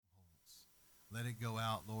Let it go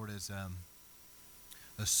out, Lord, as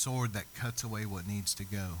a sword that cuts away what needs to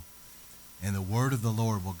go. And the word of the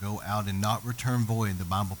Lord will go out and not return void. The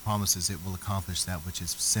Bible promises it will accomplish that which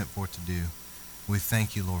is sent forth to do. We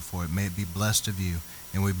thank you, Lord, for it. May it be blessed of you.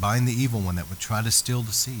 And we bind the evil one that would try to steal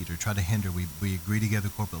the seed or try to hinder. We agree together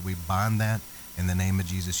corporately. We bind that in the name of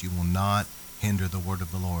Jesus. You will not hinder the word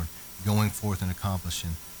of the Lord going forth and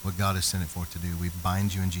accomplishing what God has sent it forth to do. We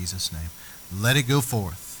bind you in Jesus' name. Let it go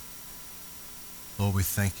forth. Lord, we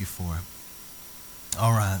thank you for it.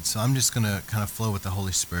 All right, so I'm just going to kind of flow with the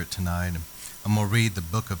Holy Spirit tonight. I'm going to read the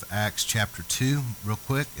book of Acts chapter 2 real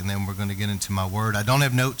quick, and then we're going to get into my word. I don't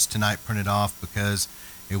have notes tonight printed off because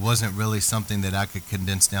it wasn't really something that I could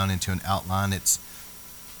condense down into an outline.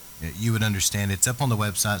 You would understand. It's up on the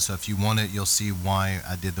website, so if you want it, you'll see why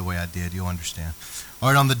I did the way I did. You'll understand. All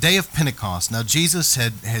right, on the day of Pentecost, now Jesus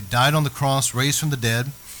had died on the cross, raised from the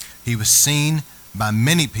dead. He was seen by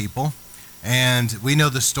many people, and we know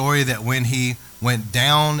the story that when he went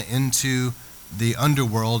down into the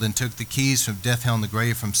underworld and took the keys from death, hell, and the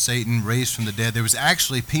grave from Satan, raised from the dead, there was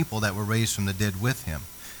actually people that were raised from the dead with him.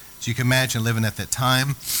 So you can imagine living at that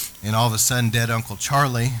time, and all of a sudden dead Uncle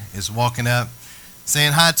Charlie is walking up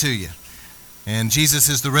saying hi to you. And Jesus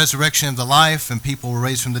is the resurrection of the life, and people were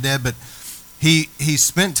raised from the dead. But he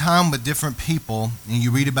spent time with different people, and you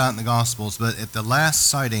read about it in the Gospels. But at the last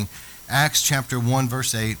sighting, Acts chapter 1,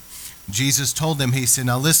 verse 8, Jesus told them, he said,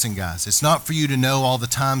 now listen, guys, it's not for you to know all the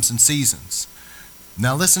times and seasons.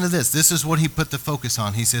 Now listen to this. This is what he put the focus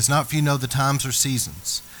on. He says, not for you to know the times or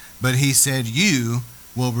seasons, but he said, you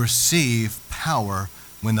will receive power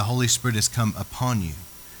when the Holy Spirit has come upon you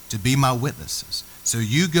to be my witnesses. So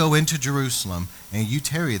you go into Jerusalem and you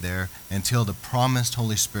tarry there until the promised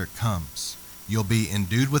Holy Spirit comes. You'll be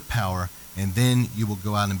endued with power, and then you will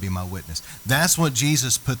go out and be my witness. That's what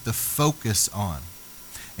Jesus put the focus on.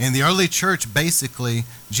 In the early church, basically,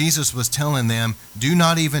 Jesus was telling them, do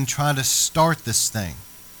not even try to start this thing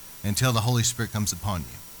until the Holy Spirit comes upon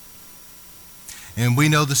you. And we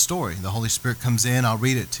know the story. The Holy Spirit comes in. I'll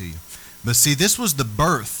read it to you. But see, this was the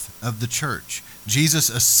birth of the church. Jesus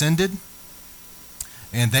ascended,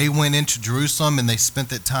 and they went into Jerusalem, and they spent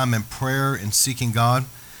that time in prayer and seeking God.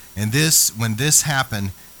 And when this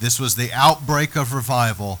happened, this was the outbreak of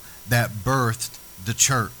revival that birthed the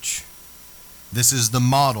church. This is the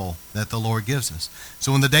model that the Lord gives us.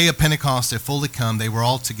 So when the day of Pentecost had fully come, they were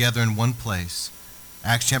all together in one place.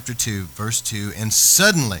 Acts chapter 2, verse 2, and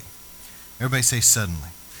suddenly, everybody say suddenly.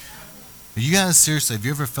 You guys, seriously, have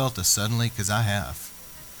you ever felt a suddenly? Because I have.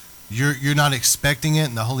 You're not expecting it,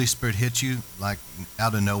 and the Holy Spirit hits you like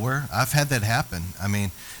out of nowhere. I've had that happen.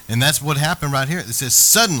 And that's what happened right here. It says,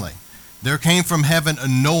 suddenly, there came from heaven a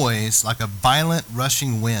noise like a violent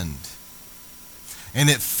rushing wind. And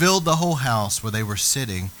it filled the whole house where they were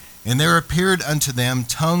sitting. And there appeared unto them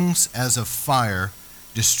tongues as of fire,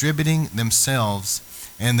 distributing themselves,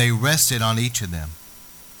 and they rested on each of them.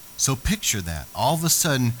 So picture that. All of a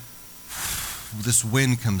sudden, this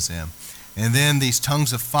wind comes in. And then these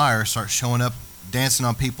tongues of fire start showing up, dancing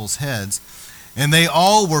on people's heads. And they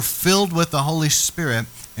all were filled with the Holy Spirit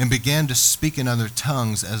and began to speak in other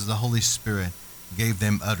tongues as the Holy Spirit gave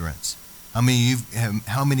them utterance. How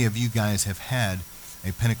many of you guys have had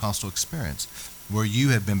a Pentecostal experience where you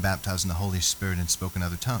have been baptized in the Holy Spirit and spoken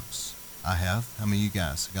other tongues? I have. How many of you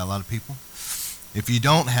guys? Got a lot of people? If you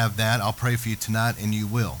don't have that, I'll pray for you tonight, and you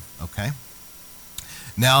will, okay?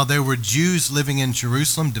 Now there were Jews living in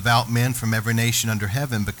Jerusalem, devout men from every nation under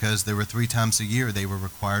heaven, because there were 3 times a year they were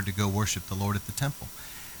required to go worship the Lord at the temple.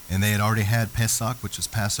 And they had already had Pesach, which was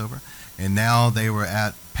Passover, and now they were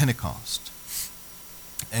at Pentecost.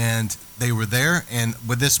 And they were there, and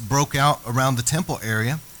when this broke out around the temple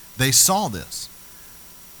area, they saw this.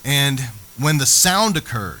 And when the sound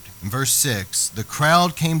occurred, in verse 6, the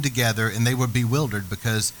crowd came together, and they were bewildered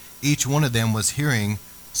because each one of them was hearing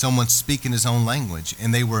someone speak in his own language.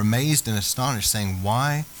 And they were amazed and astonished, saying,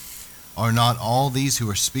 why are not all these who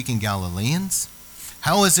are speaking Galileans?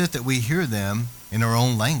 How is it that we hear them in our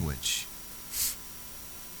own language,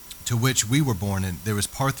 to which we were born? And there was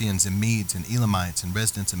Parthians and Medes and Elamites and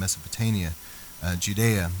residents in Mesopotamia,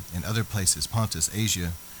 Judea and other places, Pontus,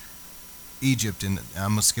 Asia, Egypt, and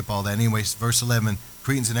I'm going to skip all that. Anyways, verse 11,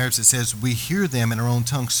 Cretans and Arabs, it says, we hear them in our own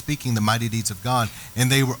tongue speaking the mighty deeds of God.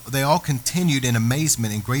 And they all continued in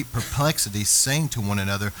amazement and great perplexity, saying to one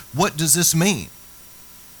another, what does this mean?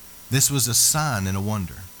 This was a sign and a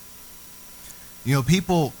wonder. You know,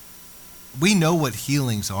 people, we know what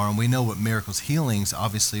healings are, and we know what miracles. Healings,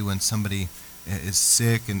 obviously, when somebody is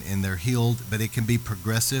sick and they're healed, but it can be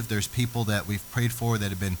progressive. There's people that we've prayed for that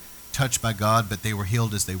have been touched by God, but they were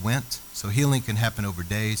healed as they went. So healing can happen over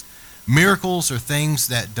days. Miracles are things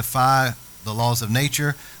that defy the laws of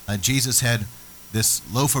nature. Jesus had this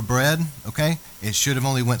loaf of bread, okay? It should have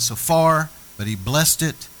only went so far, but he blessed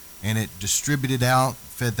it, and it distributed out,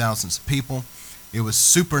 fed thousands of people. It was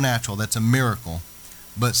supernatural. That's a miracle.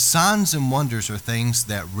 But signs and wonders are things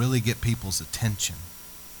that really get people's attention.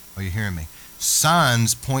 Are you hearing me?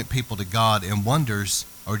 Signs point people to God, and wonders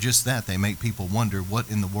are just that. They make people wonder,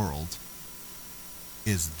 what in the world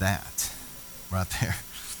is that right there?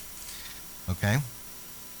 Okay?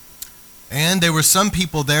 And there were some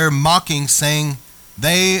people there mocking, saying,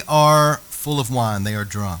 they are full of wine, they are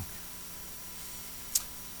drunk.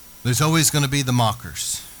 There's always going to be the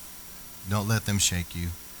mockers. Don't let them shake you.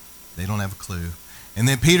 They don't have a clue. And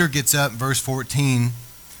then Peter gets up, verse 14,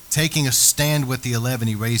 taking a stand with the 11,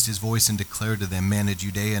 he raised his voice and declared to them, men of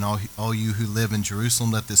Judea and all you who live in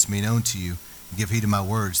Jerusalem, let this be known to you. Give heed to my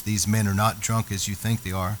words. These men are not drunk as you think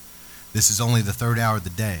they are. This is only the third hour of the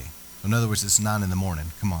day. In other words, it's 9 in the morning.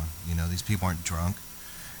 Come on, these people aren't drunk.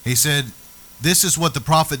 He said, this is what the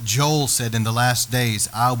prophet Joel said in the last days.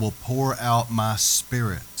 I will pour out my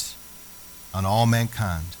spirit on all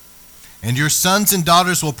mankind. And your sons and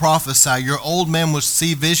daughters will prophesy. Your old men will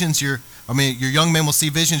see visions. Your young men will see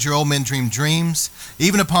visions. Your old men dream dreams.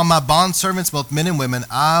 Even upon my bondservants, both men and women,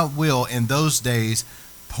 I will in those days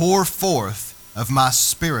pour forth of my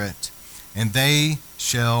spirit, and they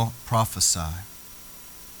shall prophesy.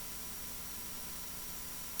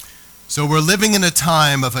 So we're living in a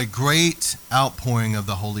time of a great outpouring of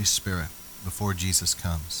the Holy Spirit before Jesus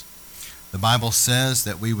comes. The Bible says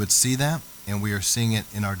that we would see that, and we are seeing it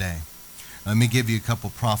in our day. Let me give you a couple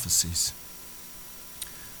prophecies.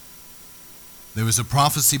 There was a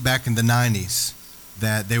prophecy back in the 90s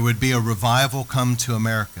that there would be a revival come to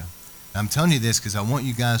America. Now, I'm telling you this because I want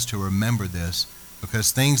you guys to remember this,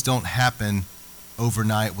 because things don't happen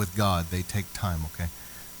overnight with God. They take time, okay?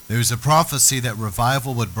 There's a prophecy that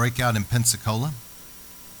revival would break out in Pensacola,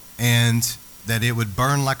 and that it would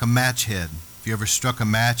burn like a match head. If you ever struck a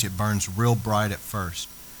match, it burns real bright at first.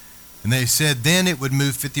 And they said then it would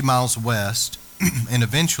move 50 miles west, and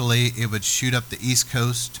eventually it would shoot up the East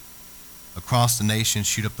Coast, across the nation,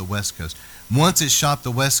 shoot up the West Coast. Once it shot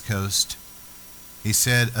the West Coast, he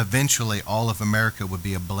said eventually all of America would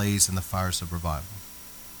be ablaze in the fires of revival.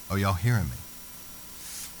 Are y'all hearing me?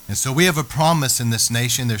 And so we have a promise in this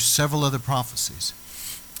nation. There's several other prophecies.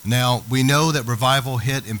 Now, we know that revival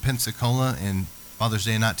hit in Pensacola in Father's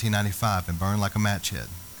Day 1995 and burned like a match head,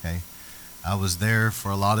 okay? I was there for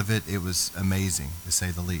a lot of it. It was amazing, to say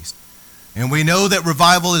the least. And we know that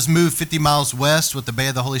revival has moved 50 miles west with the Bay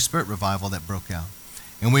of the Holy Spirit revival that broke out.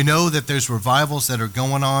 And we know that there's revivals that are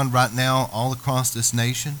going on right now all across this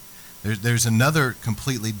nation. There's another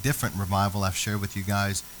completely different revival I've shared with you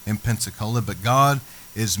guys in Pensacola, but God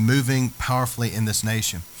is moving powerfully in this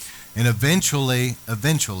nation. And eventually,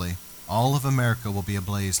 all of America will be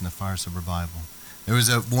ablaze in the fires of revival. There was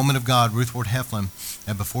a woman of God, Ruth Ward Heflin,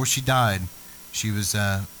 and before she died, she was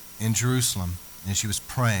in Jerusalem, and she was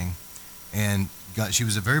praying. And she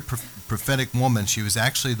was a very prophetic woman. She was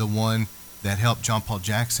actually the one that helped John Paul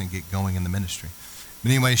Jackson get going in the ministry.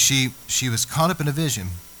 But anyway, she was caught up in a vision,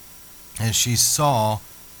 and she saw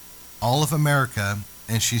all of America,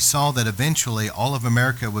 and she saw that eventually all of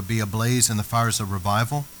America would be ablaze in the fires of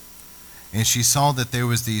revival. And she saw that there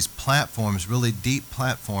was these platforms, really deep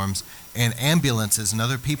platforms, and ambulances and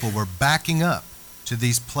other people were backing up to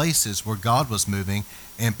these places where God was moving,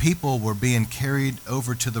 and people were being carried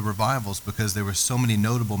over to the revivals because there were so many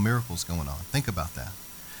notable miracles going on. Think about that.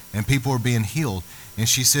 And people were being healed. And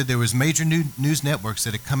she said there was major news networks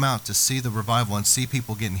that had come out to see the revival and see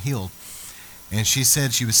people getting healed. And she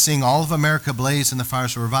said she was seeing all of America blaze in the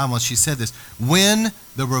fires of revival. And she said this, when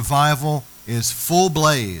the revival is full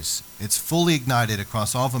blaze, it's fully ignited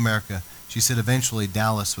across all of America, she said eventually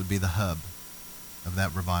Dallas would be the hub of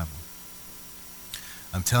that revival.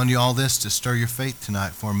 I'm telling you all this to stir your faith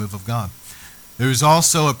tonight for a move of God. There's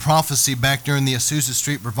also a prophecy back during the Azusa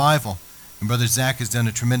Street revival. And Brother Zach has done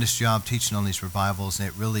a tremendous job teaching on these revivals, and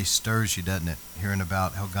it really stirs you, doesn't it, hearing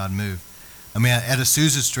about how God moved. I mean, at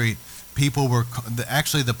Azusa Street, people were,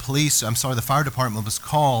 actually the fire department was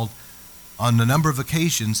called on a number of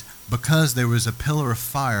occasions because there was a pillar of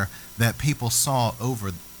fire that people saw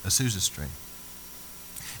over Azusa Street.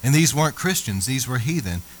 And these weren't Christians, these were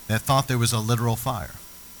heathen that thought there was a literal fire.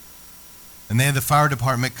 And they had the fire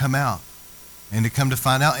department come out, and to come to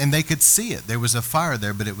find out, and they could see it. There was a fire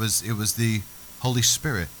there, but it was the Holy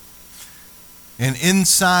Spirit. And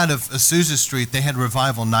inside of Azusa Street, they had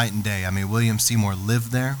revival night and day. I mean, William Seymour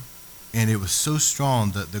lived there. And it was so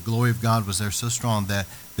strong that the glory of God was there so strong that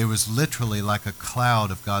there was literally like a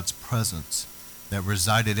cloud of God's presence that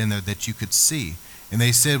resided in there that you could see. And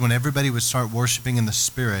they said when everybody would start worshiping in the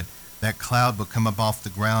Spirit, that cloud would come up off the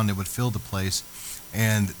ground, it would fill the place,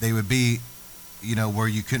 and they would be, where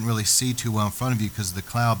you couldn't really see too well in front of you because of the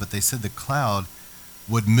cloud, but they said the cloud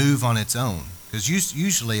would move on its own. Because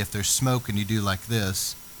usually if there's smoke and you do like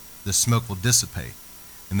this, the smoke will dissipate.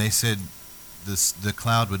 And they said the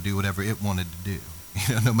cloud would do whatever it wanted to do,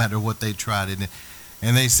 no matter what they tried.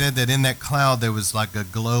 And they said that in that cloud there was like a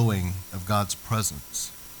glowing of God's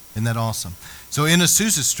presence. Isn't that awesome? So in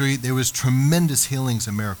Azusa Street, there was tremendous healings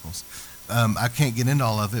and miracles. I can't get into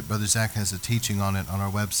all of it. Brother Zach has a teaching on it on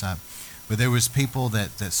our website. But there was people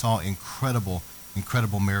that saw incredible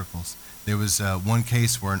miracles. There was one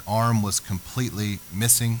case where an arm was completely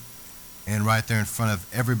missing, and right there in front of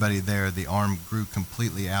everybody there, the arm grew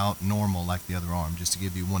completely out, normal like the other arm, just to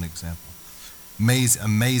give you one example.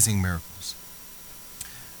 Amazing miracles.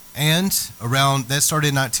 And that started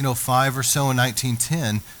in 1905 or so. In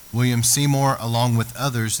 1910, William Seymour, along with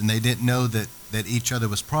others, and they didn't know that each other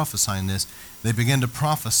was prophesying this, they began to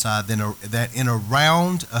prophesy that in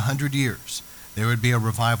around 100 years, there would be a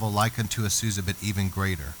revival like unto Azusa, but even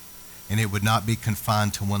greater. And it would not be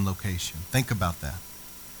confined to one location. Think about that.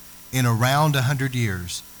 In around 100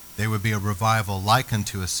 years, there would be a revival like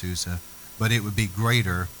unto Azusa, but it would be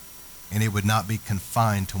greater, and it would not be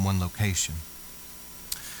confined to one location.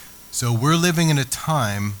 So we're living in a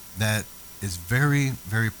time that is very,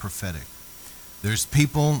 very prophetic. There's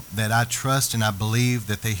people that I trust and I believe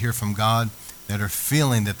that they hear from God that are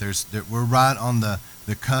feeling that we're right on the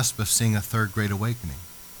cusp of seeing a third great awakening.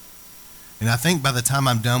 And I think by the time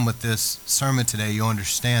I'm done with this sermon today, you'll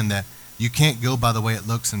understand that you can't go by the way it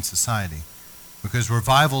looks in society, because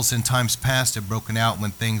revivals in times past have broken out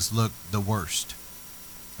when things look the worst.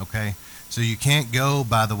 Okay? So you can't go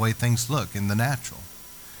by the way things look in the natural.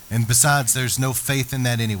 And besides, there's no faith in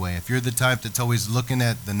that anyway. If you're the type that's always looking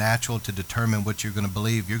at the natural to determine what you're going to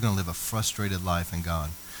believe, you're going to live a frustrated life in God.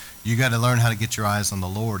 You got to learn how to get your eyes on the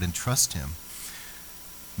Lord and trust Him.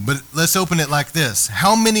 But let's open it like this.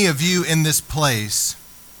 How many of you in this place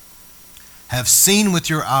have seen with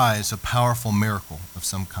your eyes a powerful miracle of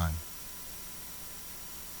some kind?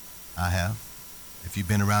 I have. If you've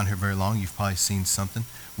been around here very long, you've probably seen something.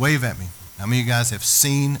 Wave at me. How many of you guys have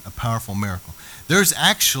seen a powerful miracle? There's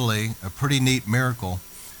actually a pretty neat miracle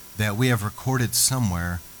that we have recorded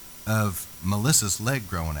somewhere of Melissa's leg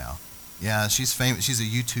growing out. Yeah, she's famous. She's a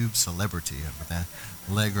YouTube celebrity with that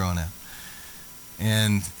leg growing out.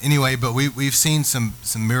 And anyway, but we've seen some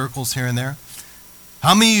miracles here and there.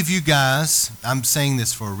 How many of you guys, I'm saying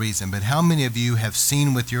this for a reason, but how many of you have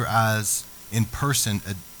seen with your eyes in person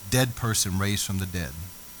a dead person raised from the dead?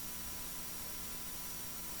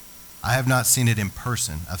 I have not seen it in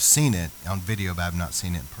person. I've seen it on video, but I have not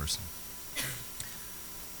seen it in person.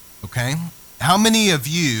 Okay? How many of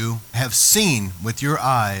you have seen with your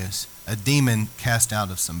eyes a demon cast out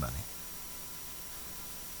of somebody?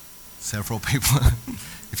 Several people.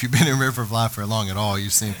 If you've been in River of Life for long at all,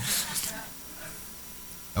 you've seen.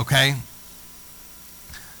 Okay?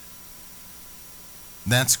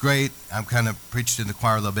 That's great. I'm kind of preaching to the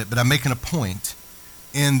choir a little bit, but I'm making a point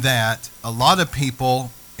in that a lot of people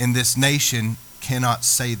in this nation cannot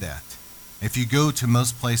say that. If you go to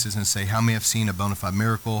most places and say, how many have seen a bona fide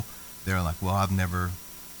miracle? They're like, well, I've never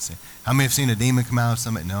seen. How many have seen a demon come out of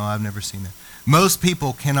somebody? No, I've never seen that. Most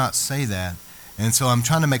people cannot say that. And so I'm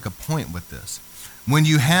trying to make a point with this. When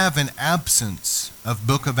you have an absence of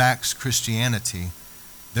Book of Acts Christianity,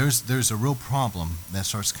 there's a real problem that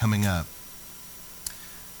starts coming up.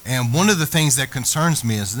 And one of the things that concerns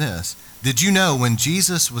me is this. Did you know when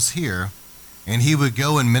Jesus was here and he would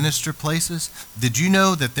go and minister places, did you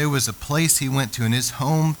know that there was a place he went to in his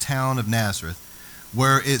hometown of Nazareth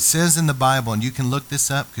where it says in the Bible, and you can look this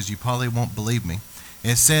up because you probably won't believe me,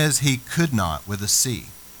 it says he could not, with a C,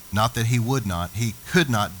 not that he would not, he could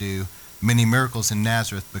not do many miracles in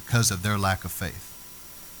Nazareth because of their lack of faith.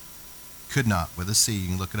 Could not, with a C. You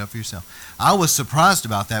can look it up for yourself. I was surprised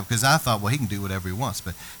about that because I thought, well, he can do whatever he wants,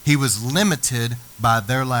 but he was limited by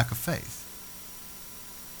their lack of faith.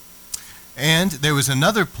 And there was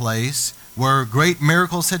another place where great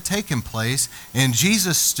miracles had taken place, and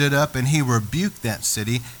Jesus stood up and he rebuked that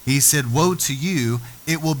city. He said, woe to you,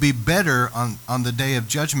 it will be better on the day of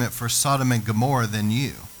judgment for Sodom and Gomorrah than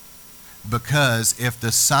you. Because if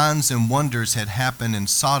the signs and wonders had happened in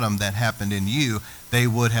Sodom that happened in you, they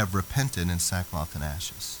would have repented in sackcloth and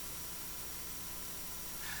ashes.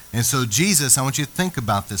 And so Jesus, I want you to think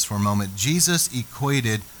about this for a moment. Jesus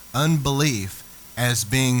equated unbelief as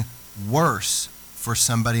being worse for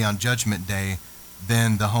somebody on Judgment Day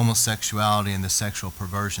than the homosexuality and the sexual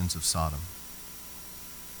perversions of Sodom.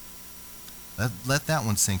 Let that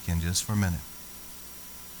one sink in just for a minute.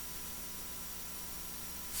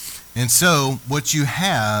 And so what you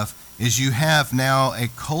have is you have now a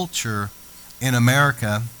culture in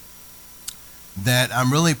America that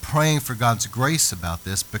I'm really praying for God's grace about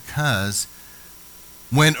this, because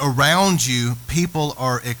when around you people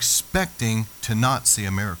are expecting to not see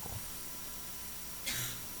a miracle.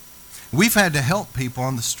 We've had to help people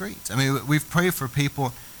on the streets. I mean, we've prayed for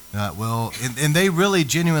people, and they really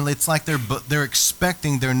genuinely, it's like they're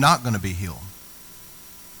expecting they're not going to be healed.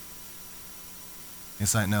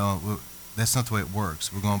 It's like, no, that's not the way it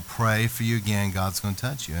works. We're going to pray for you again. God's going to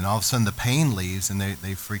touch you. And all of a sudden the pain leaves and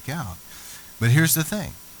they freak out. But here's the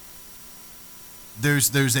thing.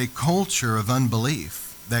 There's a culture of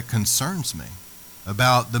unbelief that concerns me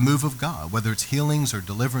about the move of God, whether it's healings or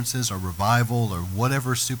deliverances or revival or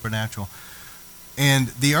whatever supernatural. And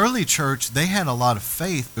the early church, they had a lot of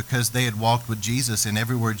faith because they had walked with Jesus, and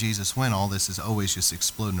everywhere Jesus went, all this is always just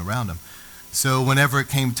exploding around them. So whenever it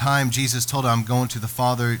came time, Jesus told them, I'm going to the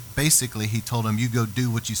Father. Basically, he told them, you go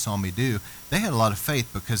do what you saw me do. They had a lot of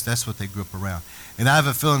faith because that's what they grew up around. And I have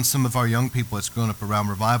a feeling some of our young people that's grown up around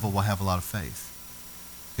revival will have a lot of faith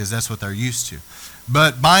because that's what they're used to.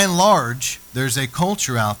 But by and large, there's a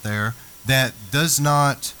culture out there that does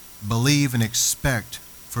not believe and expect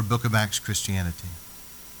for Book of Acts Christianity.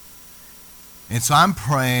 And so I'm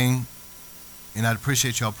praying, and I'd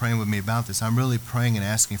appreciate y'all praying with me about this. I'm really praying and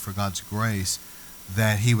asking for God's grace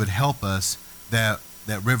that he would help us, that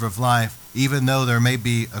river of life, even though there may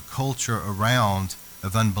be a culture around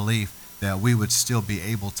of unbelief, that we would still be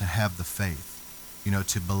able to have the faith,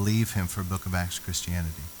 to believe him for Book of Acts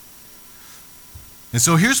Christianity. And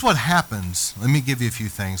so here's what happens. Let me give you a few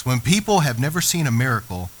things. When people have never seen a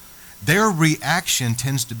miracle, their reaction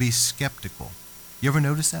tends to be skeptical. You ever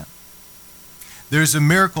notice that? There's a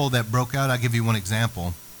miracle that broke out. I'll give you one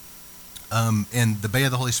example. In the Bay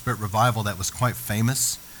of the Holy Spirit revival that was quite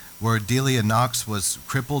famous, where Delia Knox was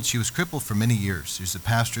crippled. She was crippled for many years. She was a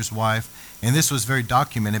pastor's wife. And this was very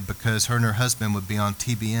documented because her and her husband would be on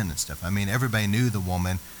TBN and stuff. I mean, everybody knew the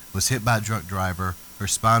woman was hit by a drunk driver. Her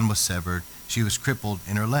spine was severed. She was crippled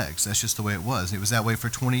in her legs. That's just the way it was. It was that way for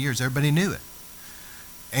 20 years. Everybody knew it.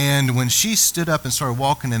 And when she stood up and started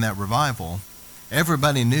walking in that revival,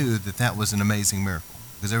 everybody knew that that was an amazing miracle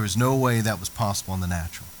because there was no way that was possible in the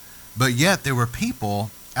natural. But yet there were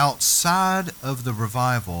people outside of the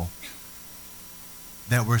revival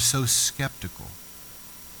that were so skeptical.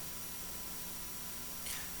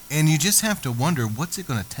 And you just have to wonder, what's it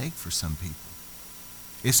going to take for some people?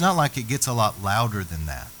 It's not like it gets a lot louder than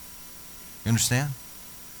that. You understand?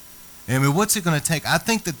 I mean, what's it going to take? I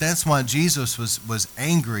think that's why Jesus was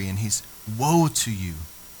angry, and he's, woe to you,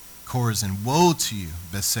 Chorazin, woe to you,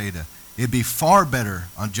 Bethsaida. It'd be far better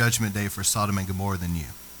on Judgment Day for Sodom and Gomorrah than you.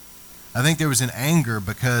 I think there was an anger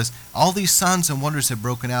because all these signs and wonders had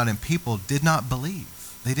broken out, and people did not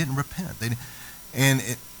believe. They didn't repent.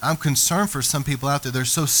 I'm concerned for some people out there. They're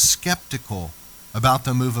so skeptical about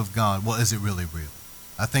the move of God. Well, is it really real?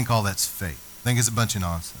 I think all that's fake. I think it's a bunch of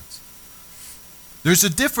nonsense. There's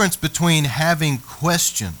a difference between having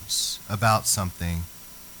questions about something.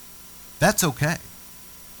 That's okay.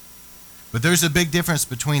 But there's a big difference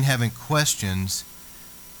between having questions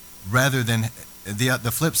rather than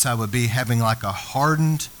the flip side would be having like a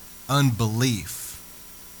hardened unbelief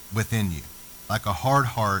within you. Like a hard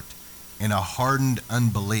heart and a hardened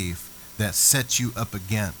unbelief that sets you up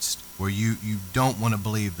against where you don't want to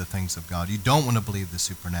believe the things of God. You don't want to believe the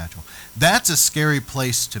supernatural. That's a scary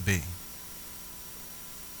place to be.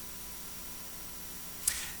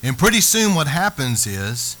 And pretty soon what happens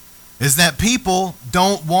is that people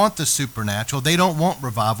don't want the supernatural. They don't want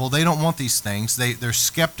revival. They don't want these things. They're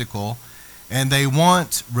skeptical, and they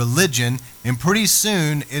want religion. And pretty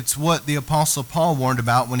soon it's what the Apostle Paul warned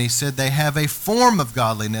about when he said they have a form of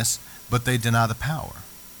godliness, but they deny the power.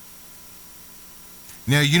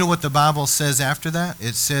 Now, you know what the Bible says after that?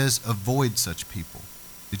 It says, avoid such people.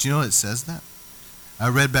 Did you know it says that? I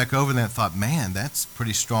read back over that and thought, man, that's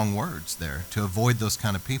pretty strong words there, to avoid those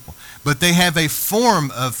kind of people. But they have a form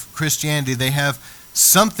of Christianity. They have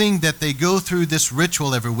something that they go through this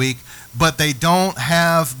ritual every week, but they don't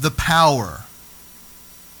have the power.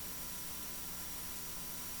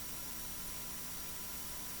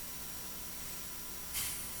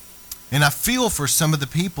 And I feel for some of the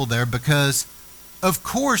people there because, of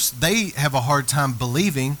course, they have a hard time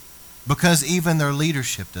believing because even their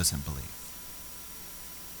leadership doesn't believe.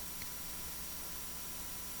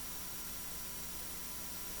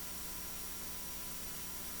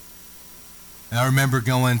 And I remember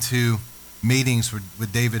going to meetings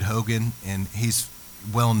with David Hogan, and he's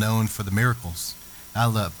well known for the miracles. I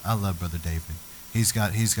love Brother David. He's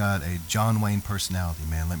got a John Wayne personality,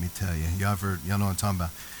 man. Let me tell you, y'all know what I'm talking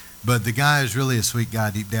about. But the guy is really a sweet guy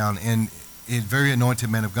deep down, and he's a very anointed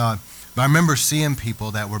man of God. But I remember seeing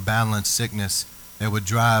people that were battling sickness that would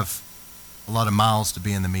drive a lot of miles to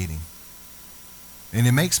be in the meeting. And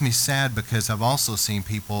it makes me sad because I've also seen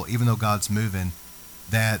people, even though God's moving,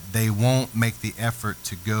 that they won't make the effort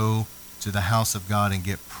to go to the house of God and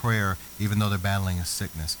get prayer, even though they're battling a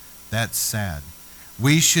sickness. That's sad.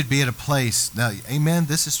 We should be at a place, now, amen,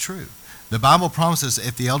 this is true. The Bible promises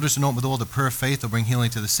if the elders anoint with oil, the prayer of faith will bring healing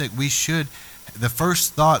to the sick. We should, the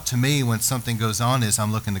first thought to me when something goes on is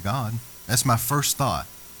I'm looking to God. That's my first thought.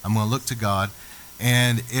 I'm going to look to God.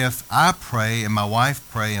 And if I pray and my wife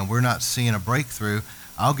pray and we're not seeing a breakthrough,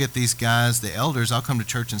 I'll get these guys, the elders, I'll come to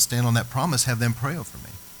church and stand on that promise, have them pray over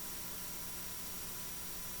me.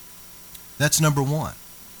 That's number one.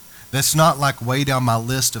 That's not like way down my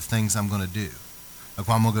list of things I'm going to do. Like,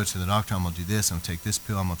 well, I'm going to go to the doctor, I'm going to do this, I'm going to take this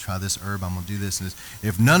pill, I'm going to try this herb, I'm going to do this and this.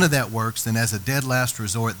 If none of that works, then as a dead last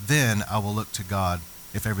resort, then I will look to God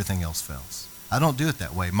if everything else fails. I don't do it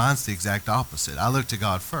that way. Mine's the exact opposite. I look to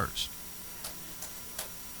God first.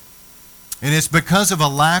 And it's because of a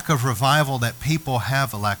lack of revival that people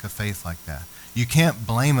have a lack of faith like that. You can't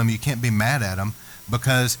blame them, you can't be mad at them,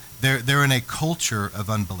 because they're in a culture of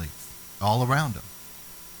unbelief all around them.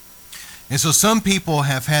 And so some people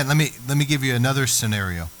have had, let me give you another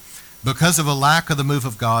scenario. Because of a lack of the move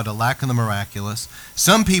of God, a lack of the miraculous,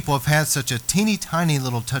 some people have had such a teeny tiny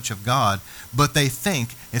little touch of God, but they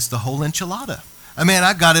think it's the whole enchilada. I mean,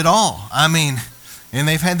 I got it all. And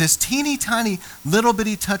they've had this teeny tiny little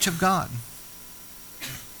bitty touch of God.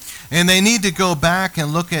 And they need to go back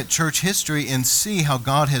and look at church history and see how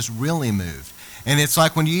God has really moved. And it's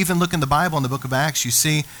like when you even look in the Bible, in the book of Acts, you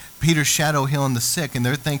see Peter's shadow healing the sick, and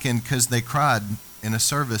they're thinking because they cried in a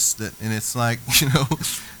service, and it's like,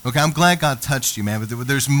 okay, I'm glad God touched you, man, but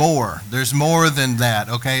there's more. There's more than that,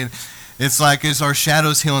 okay? It's like, is our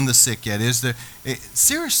shadows healing the sick yet?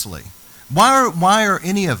 Seriously, why are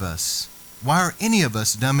any of us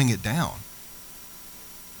dumbing it down?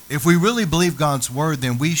 If we really believe God's word,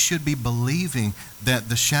 then we should be believing that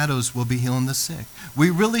the shadows will be healing the sick. We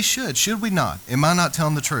really should we not? Am I not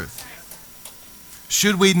telling the truth?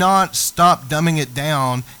 Should we not stop dumbing it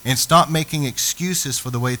down and stop making excuses for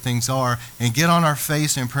the way things are and get on our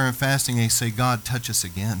face in prayer and fasting and say, God, touch us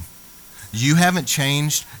again. You haven't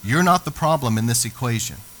changed. You're not the problem in this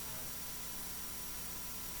equation.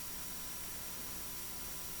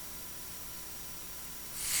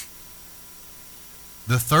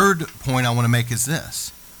 The third point I want to make is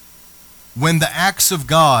this. When the acts of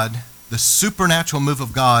God, the supernatural move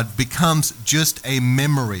of God, becomes just a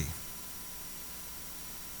memory,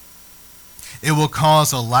 it will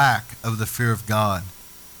cause a lack of the fear of God.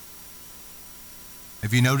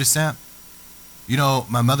 Have you noticed that?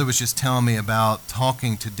 My mother was just telling me about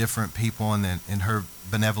talking to different people in her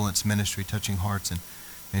benevolence ministry, Touching Hearts,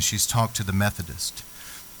 and she's talked to the Methodist.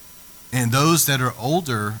 And those that are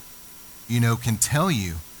older, can tell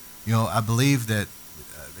you, I believe that,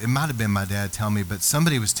 it might have been my dad telling me, but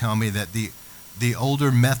somebody was telling me that the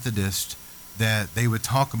older Methodist, that they would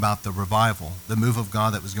talk about the revival, the move of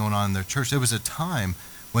God that was going on in their church. There was a time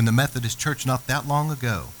when the Methodist Church, not that long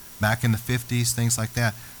ago, back in the 50s, things like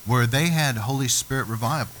that, where they had Holy Spirit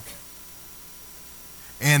revival.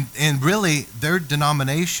 And really, their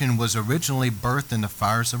denomination was originally birthed in the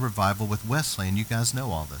fires of revival with Wesley, and you guys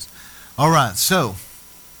know all this. All right, so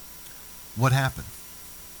what happened?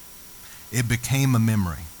 It became a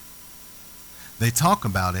memory. They talk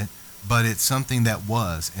about it, but it's something that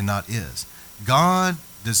was and not is. God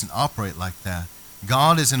doesn't operate like that.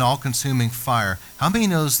 God is an all-consuming fire. How many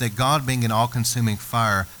knows that God being an all-consuming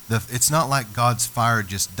fire, it's not like God's fire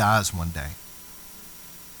just dies one day.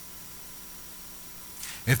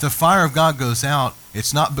 If the fire of God goes out,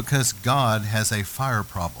 it's not because God has a fire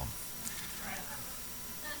problem.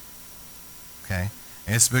 Okay?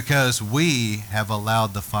 It's because we have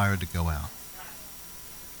allowed the fire to go out.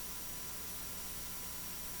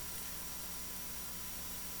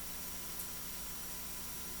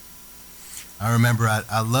 I remember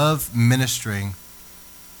I love ministering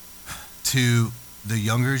to the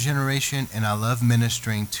younger generation, and I love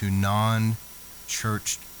ministering to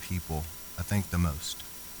non-churched people, I think the most,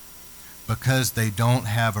 because they don't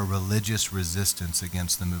have a religious resistance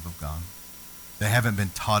against the move of God. They haven't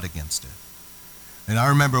been taught against it. And I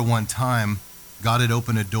remember one time, God had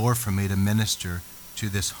opened a door for me to minister to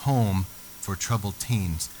this home for troubled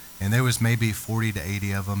teens. And there was maybe 40 to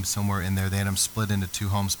 80 of them somewhere in there. They had them split into two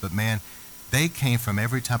homes. But man, they came from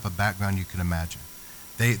every type of background you could imagine.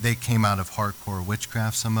 They came out of hardcore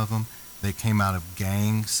witchcraft, some of them. They came out of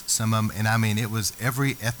gangs, some of them. And I mean, it was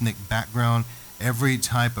every ethnic background, every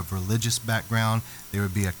type of religious background. There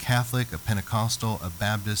would be a Catholic, a Pentecostal, a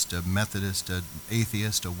Baptist, a Methodist, an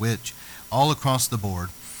atheist, a witch, all across the board.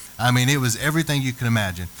 I mean, it was everything you could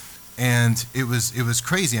imagine. And it was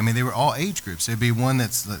crazy. I mean, they were all age groups. There'd be one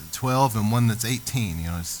that's 12 and one that's 18, you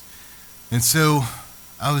know. And so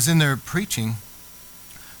I was in there preaching,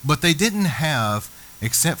 but they didn't have,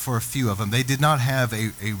 except for a few of them, they did not have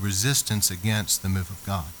a resistance against the move of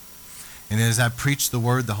God. And as I preached the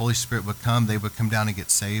word, the Holy Spirit would come. They would come down and get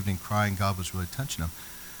saved and cry, and God was really touching them.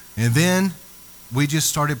 And then we just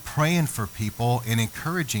started praying for people and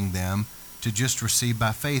encouraging them to just receive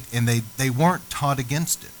by faith. And they weren't taught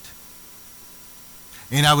against it.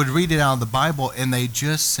 And I would read it out of the Bible, and they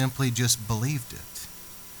just simply just believed it.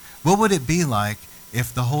 What would it be like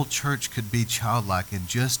if the whole church could be childlike and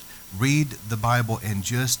just read the Bible and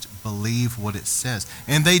just believe what it says?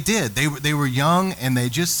 And they did. They were young, and they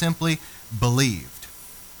just simply believed.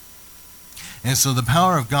 And so the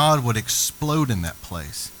power of God would explode in that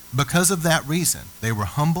place. Because of that reason, they were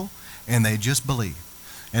humble, and they just believed.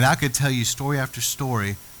 And I could tell you story after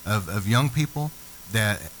story of young people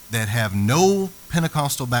that have no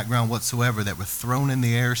Pentecostal background whatsoever, that were thrown in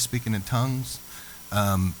the air speaking in tongues,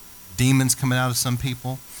 demons coming out of some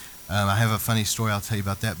people. I have a funny story, I'll tell you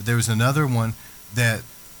about that. But there was another one that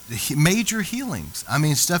major healings. I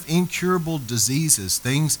mean, stuff, incurable diseases,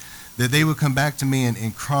 things that they would come back to me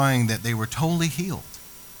and crying that they were totally healed.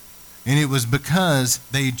 And it was because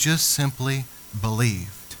they just simply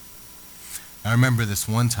believed. I remember this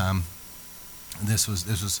one time,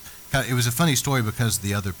 it was a funny story because of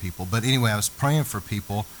the other people. But anyway, I was praying for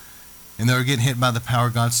people, and they were getting hit by the power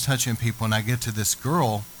of God's touching people. And I get to this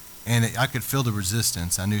girl, and I could feel the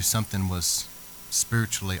resistance. I knew something was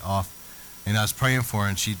spiritually off. And I was praying for her,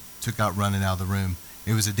 and she took out running out of the room.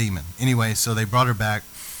 It was a demon. Anyway, so they brought her back,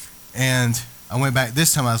 and I went back.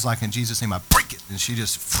 This time I was like, in Jesus' name, I break it. And she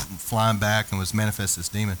just flying back and was manifest this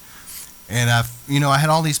demon. And I had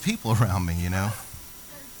all these people around me,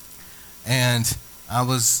 And I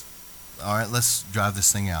was, all right, let's drive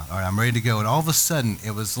this thing out. All right, I'm ready to go. And all of a sudden,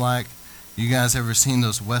 it was like, you guys ever seen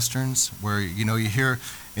those Westerns where, you hear,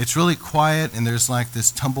 it's really quiet, and there's like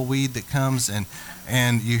this tumbleweed that comes,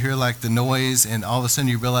 and you hear like the noise, and all of a sudden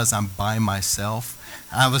you realize I'm by myself.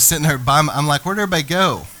 I was sitting there I'm like, where'd everybody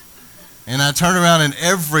go? And I turned around, and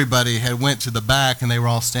everybody had went to the back, and they were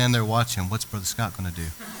all standing there watching. What's Brother Scott going to do?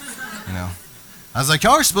 I was like,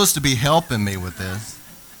 y'all are supposed to be helping me with this,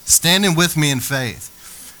 standing with me in faith.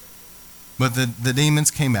 But the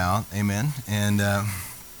demons came out, amen, and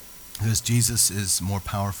because Jesus is more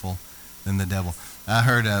powerful than the devil. I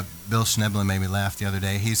heard Bill Schneblin made me laugh the other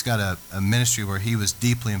day. He's got a ministry where he was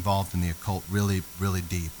deeply involved in the occult, really, really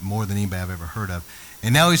deep, more than anybody I've ever heard of.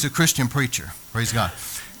 And now he's a Christian preacher, praise God.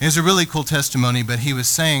 It's a really cool testimony, but he was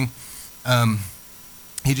saying,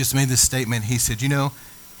 he just made this statement. He said,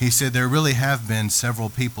 he said, there really have been several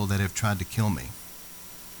people that have tried to kill me.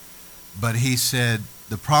 But he said,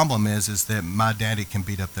 the problem is that my daddy can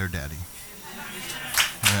beat up their daddy.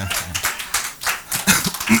 Yeah.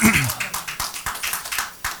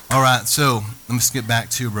 All right, so let's get back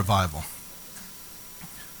to revival.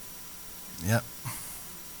 Yep.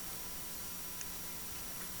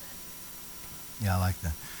 Yeah, I like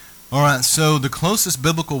that. All right, so the closest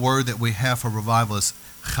biblical word that we have for revival is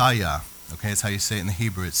chaya. Okay, that's how you say it in the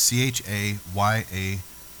Hebrew. It's C-H-A-Y-A-H,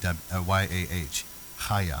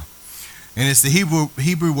 chaya. And it's the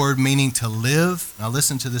Hebrew word meaning to live. Now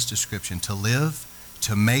listen to this description. To live,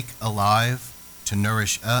 to make alive, to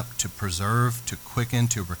nourish up, to preserve, to quicken,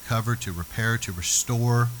 to recover, to repair, to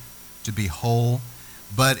restore, to be whole.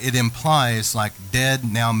 But it implies like dead,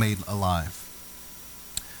 now made alive.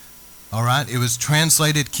 All right, it was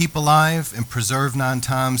translated keep alive and preserve 9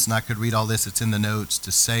 times, and I could read all this. It's in the notes.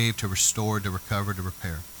 To save, to restore, to recover, to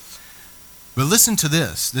repair. But listen to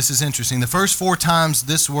this. This is interesting. The first 4 times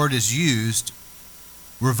this word is used,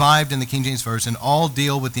 revived in the King James Version, all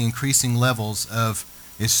deal with the increasing levels of,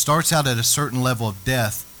 it starts out at a certain level of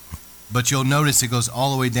death, but you'll notice it goes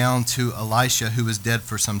all the way down to Elisha, who was dead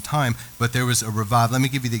for some time, but there was a revival. Let me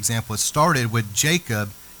give you the example. It started with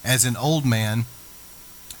Jacob as an old man.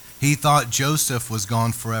 He thought Joseph was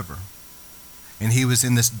gone forever, and he was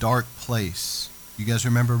in this dark place. You guys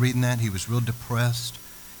remember reading that? He was real depressed.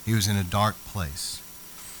 He was in a dark place.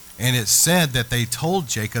 And it said that they told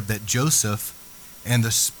Jacob that Joseph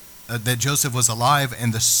was alive,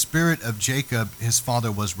 and the spirit of Jacob, his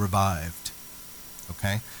father, was revived.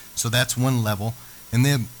 Okay? So that's one level. And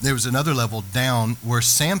then there was another level down where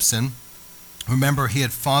Samson Remember, he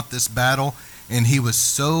had fought this battle, and he was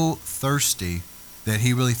so thirsty that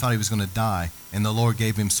he really thought he was going to die. And the Lord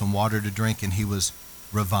gave him some water to drink, and he was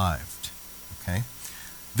revived. Okay?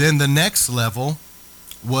 Then the next level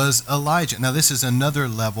was Elijah. Now, this is another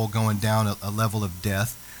level going down, a level of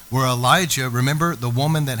death, where Elijah, remember the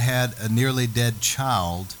woman that had a nearly dead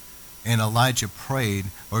child, and Elijah prayed,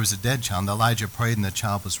 or it was a dead child, and Elijah prayed, and the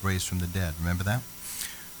child was raised from the dead. Remember that?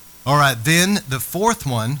 All right, then the fourth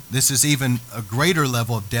one, this is even a greater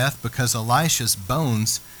level of death, because Elisha's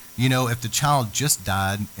bones, if the child just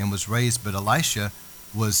died and was raised, but Elisha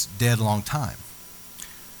was dead a long time.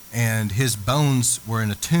 And his bones were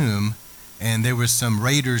in a tomb, and there were some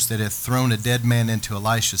raiders that had thrown a dead man into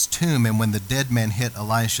Elisha's tomb, and when the dead man hit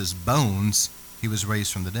Elisha's bones, he was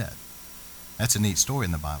raised from the dead. That's a neat story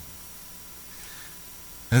in the Bible.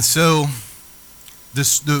 And so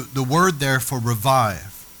the word there for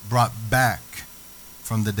revive, brought back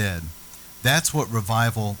from the dead. That's what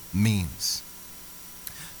revival means.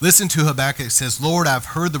 Listen to Habakkuk. It says, Lord, I've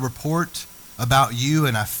heard the report about you,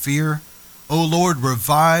 and I fear. O Lord,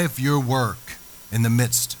 revive your work in the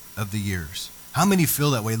midst of the years. How many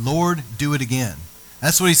feel that way? Lord, do it again.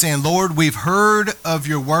 That's what he's saying. Lord, we've heard of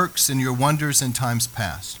your works and your wonders in times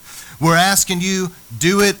past. We're asking you,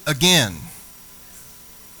 do it again.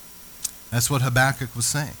 That's what Habakkuk was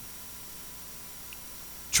saying.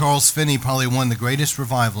 Charles Finney, probably one of the greatest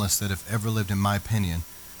revivalists that have ever lived, in my opinion,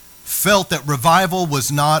 felt that revival was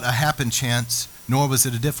not a happen chance, nor was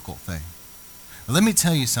it a difficult thing. But let me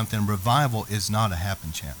tell you something, revival is not a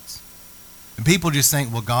happen chance. And people just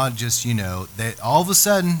think, well, God just, that all of a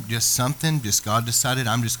sudden, God decided,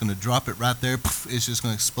 I'm just going to drop it right there, it's just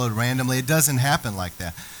going to explode randomly. It doesn't happen like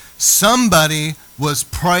that. Somebody was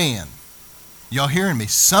praying. Y'all hearing me?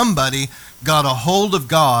 Somebody got a hold of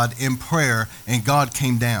God in prayer, and God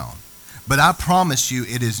came down. But I promise you,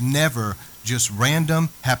 it is never just random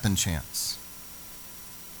happen chance.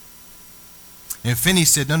 And Finney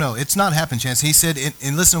said, no, it's not happen chance. He said,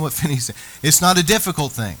 and listen to what Finney said, it's not a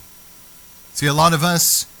difficult thing. See, a lot of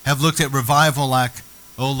us have looked at revival like,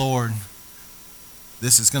 oh Lord,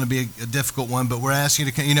 this is going to be a difficult one, but we're asking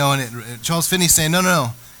you to, and Charles Finney's saying,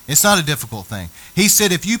 no. It's not a difficult thing. He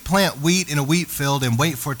said if you plant wheat in a wheat field and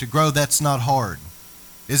wait for it to grow, that's not hard.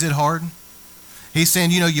 Is it hard? He's saying,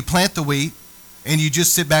 you plant the wheat and you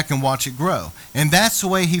just sit back and watch it grow. And that's the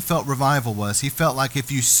way he felt revival was. He felt like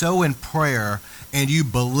if you sow in prayer and you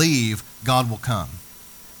believe, God will come.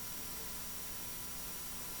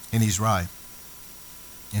 And he's right.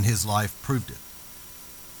 And his life proved it.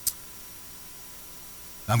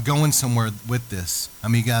 I'm going somewhere with this. How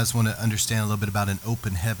many of you guys want to understand a little bit about an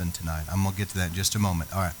open heaven tonight? I'm going to get to that in just a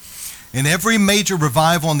moment. All right. In every major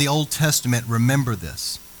revival in the Old Testament, remember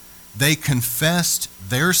this. They confessed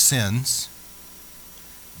their sins,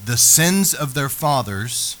 the sins of their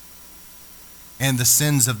fathers, and the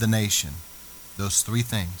sins of the nation. Those three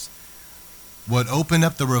things. What opened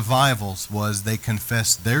up the revivals was they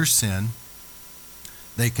confessed their sin,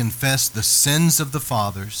 they confessed the sins of the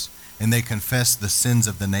fathers, and they confess the sins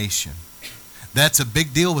of the nation. That's a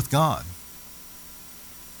big deal with God.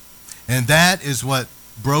 And that is what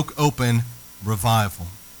broke open revival.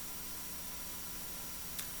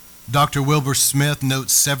 Dr. Wilbur Smith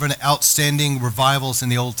notes 7 outstanding revivals in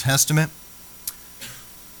the Old Testament.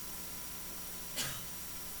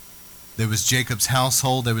 There was Jacob's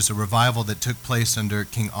household. There was a revival that took place under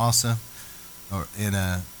King Asa, or in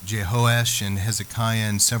Jehoash and Hezekiah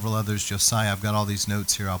and several others, Josiah. I've got all these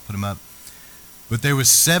notes here. I'll put them up. But there were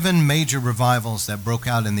 7 major revivals that broke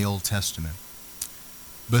out in the Old Testament.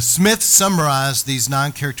 But Smith summarized these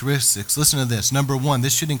 9 characteristics. Listen to this. Number 1,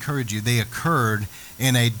 this should encourage you. They occurred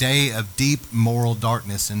in a day of deep moral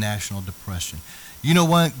darkness and national depression. You know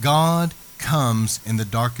what? God comes in the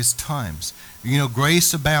darkest times.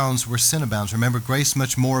 Grace abounds where sin abounds. Remember, grace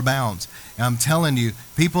much more abounds. And I'm telling you,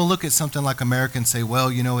 people look at something like America and say, well,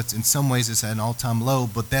 it's in some ways it's at an all-time low,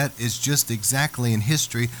 but that is just exactly in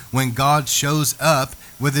history when God shows up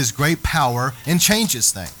with his great power and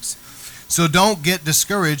changes things. So don't get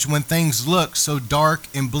discouraged when things look so dark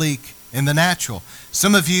and bleak in the natural.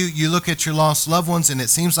 Some of you look at your lost loved ones and it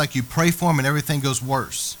seems like you pray for them and everything goes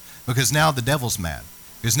worse because now the devil's mad.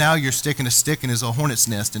 Because now you're sticking a stick in his old hornet's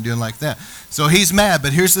nest and doing like that. So he's mad,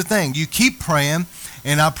 but here's the thing. You keep praying,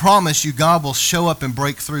 and I promise you God will show up and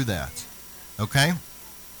break through that. Okay?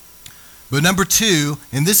 But number 2,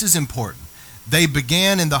 and this is important, they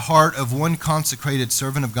began in the heart of one consecrated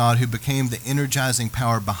servant of God who became the energizing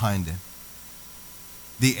power behind it.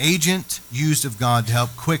 The agent used of God to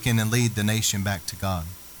help quicken and lead the nation back to God.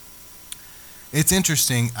 It's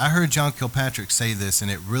interesting. I heard John Kilpatrick say this,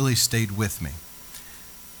 and it really stayed with me.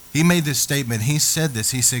 He made this statement. He said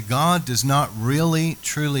this. He said, God does not really,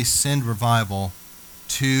 truly send revival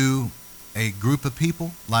to a group of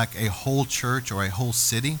people, like a whole church or a whole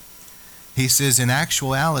city. He says, in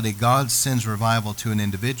actuality, God sends revival to an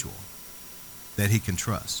individual that he can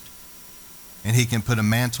trust. And he can put a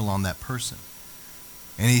mantle on that person.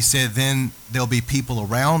 And he said then there'll be people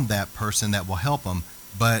around that person that will help him,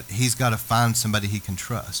 but he's got to find somebody he can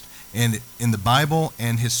trust. And in the Bible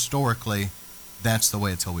and historically, that's the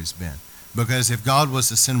way it's always been. Because if God was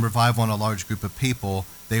to send revival on a large group of people,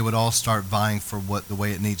 they would all start vying for the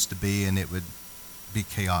way it needs to be, and it would be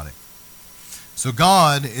chaotic. So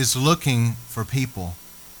God is looking for people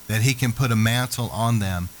that he can put a mantle on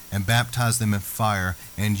them and baptize them in fire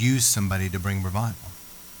and use somebody to bring revival.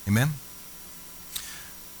 Amen?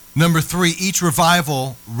 Number 3, each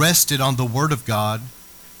revival rested on the Word of God,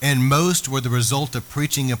 and most were the result of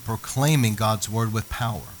preaching and proclaiming God's Word with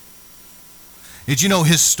power. Did you know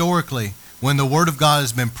historically, when the Word of God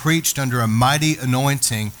has been preached under a mighty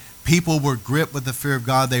anointing, people were gripped with the fear of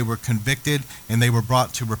God, they were convicted, and they were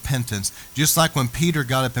brought to repentance. Just like when Peter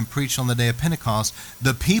got up and preached on the day of Pentecost,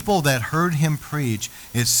 the people that heard him preach,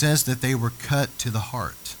 it says that they were cut to the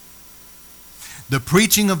heart. The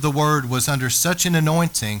preaching of the word was under such an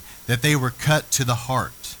anointing that they were cut to the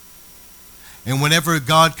heart. And whenever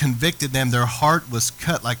God convicted them, their heart was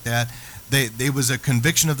cut like that. There was a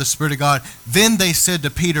conviction of the Spirit of God. Then they said to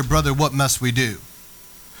Peter, brother, what must we do?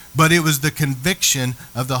 But it was the conviction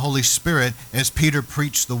of the Holy Spirit as Peter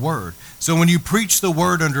preached the word. So when you preach the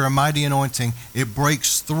word under a mighty anointing, it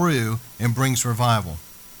breaks through and brings revival.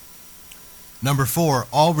 Number 4,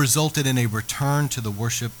 all resulted in a return to the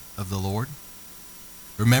worship of the Lord.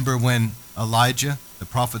 Remember when Elijah, the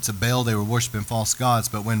prophets of Baal, they were worshiping false gods,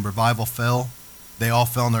 but when revival fell, they all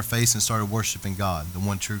fell on their face and started worshiping God, the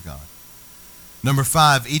one true God. Number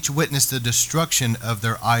 5, each witnessed the destruction of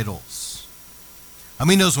their idols. How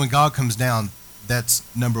many knows when God comes down, that's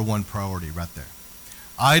number 1 priority right there.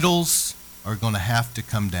 Idols are going to have to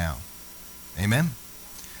come down. Amen?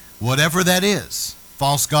 Whatever that is,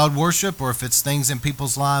 false God worship, or if it's things in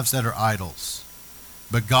people's lives that are idols.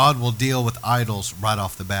 But God will deal with idols right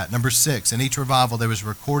off the bat. Number 6, in each revival there was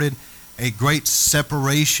recorded a great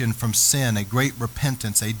separation from sin, a great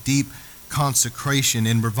repentance, a deep consecration.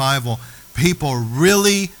 In revival, people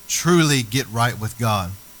really, truly get right with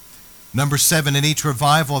God. Number 7, in each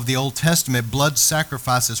revival of the Old Testament, blood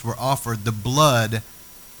sacrifices were offered. The blood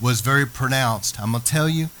was very pronounced. I'm going to tell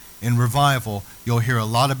you, in revival, you'll hear a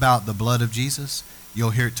lot about the blood of Jesus.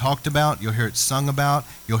 You'll hear it talked about, you'll hear it sung about,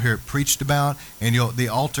 you'll hear it preached about, and the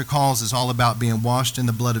altar calls is all about being washed in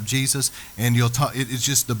the blood of Jesus, and it's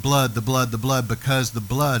just the blood, because the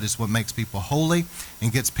blood is what makes people holy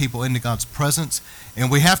and gets people into God's presence, and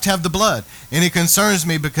we have to have the blood. And it concerns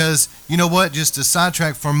me because, you know what, just to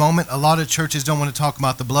sidetrack for a moment, a lot of churches don't want to talk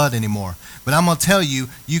about the blood anymore, but I'm going to tell you,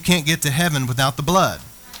 you can't get to heaven without the blood.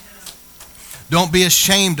 Don't be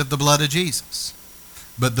ashamed of the blood of Jesus.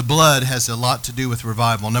 But the blood has a lot to do with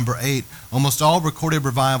revival. Number 8, almost all recorded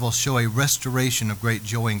revivals show a restoration of great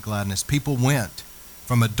joy and gladness. People went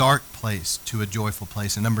from a dark place to a joyful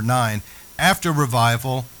place. And number 9, after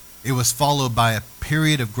revival, it was followed by a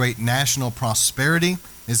period of great national prosperity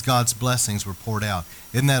as God's blessings were poured out.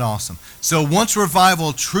 Isn't that awesome? So once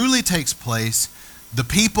revival truly takes place, the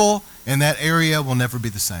people in that area will never be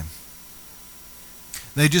the same.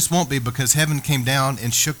 They just won't be, because heaven came down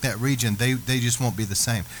and shook that region. They just won't be the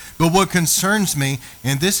same. But what concerns me,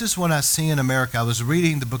 and this is what I see in America, I was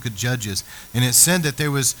reading the book of Judges, and it said that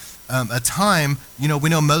there was a time, we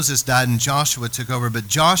know Moses died and Joshua took over, but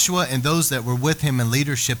Joshua and those that were with him in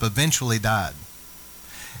leadership eventually died.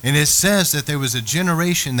 And it says that there was a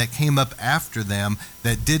generation that came up after them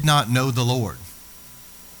that did not know the Lord.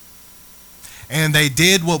 And they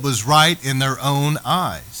did what was right in their own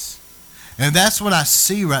eyes. And that's what I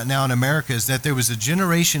see right now in America, is that there was a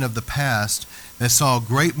generation of the past that saw a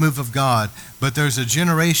great move of God, but there's a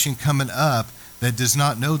generation coming up that does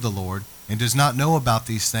not know the Lord and does not know about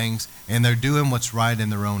these things, and they're doing what's right in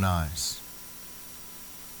their own eyes.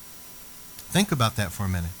 Think about that for a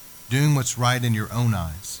minute. Doing what's right in your own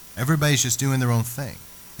eyes. Everybody's just doing their own thing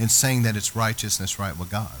and saying that it's righteousness right with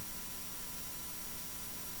God.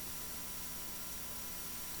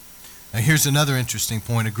 Now here's another interesting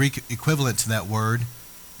point. A Greek equivalent to that word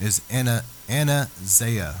is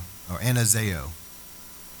anazeo, or anazeo.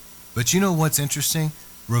 But you know what's interesting?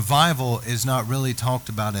 Revival is not really talked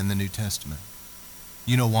about in the New Testament.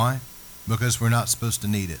 You know why? Because we're not supposed to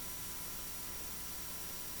need it.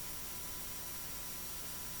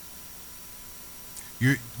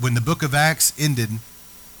 When the book of Acts ended,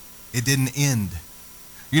 it didn't end.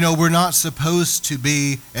 You know, we're not supposed to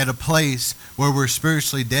be at a place where we're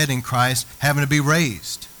spiritually dead in Christ having to be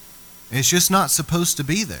raised. It's just not supposed to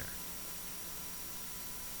be there.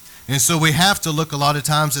 And so we have to look a lot of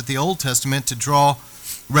times at the Old Testament to draw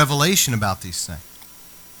revelation about these things.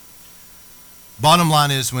 Bottom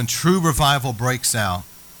line is, when true revival breaks out,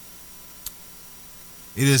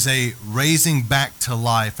 it is a raising back to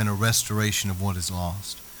life and a restoration of what is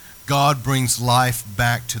lost. God brings life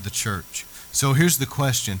back to the church. So here's the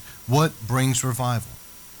question: what brings revival?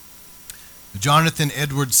 Jonathan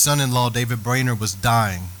Edwards' son-in-law, David Brainerd, was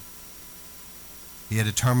dying. He had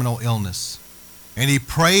a terminal illness. And he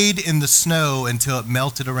prayed in the snow until it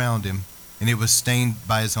melted around him, and it was stained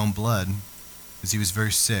by his own blood, because he was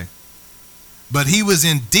very sick. But he was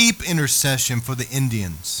in deep intercession for the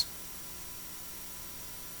Indians.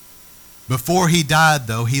 Before he died,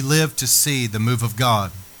 though, he lived to see the move of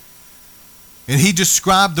God. And he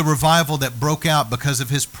described the revival that broke out because of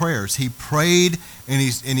his prayers. He prayed and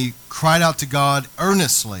he cried out to God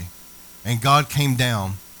earnestly, and God came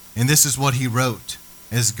down. And this is what he wrote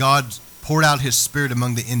as God poured out his Spirit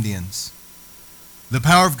among the Indians. The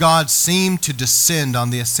power of God seemed to descend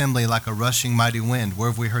on the assembly like a rushing mighty wind. Where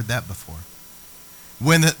have we heard that before?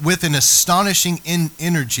 When with an astonishing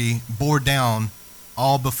energy bore down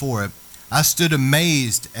all before it. I stood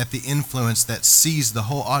amazed at the influence that seized the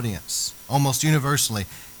whole audience, almost universally,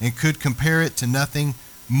 and could compare it to nothing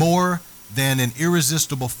more than an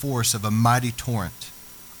irresistible force of a mighty torrent.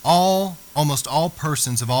 Almost all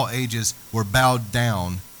persons of all ages were bowed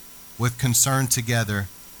down with concern together,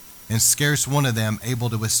 and scarce one of them able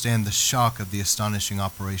to withstand the shock of the astonishing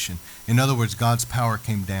operation. In other words, God's power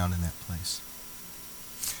came down in that place.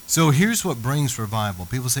 So here's what brings revival.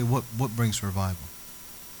 People say, what brings revival?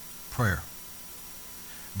 Prayer.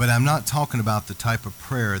 But I'm not talking about the type of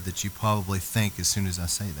prayer that you probably think as soon as I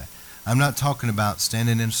say that. I'm not talking about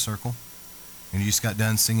standing in a circle and you just got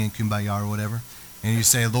done singing Kumbaya or whatever, and you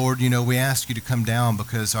say, Lord, we ask you to come down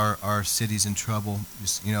because our city's in trouble.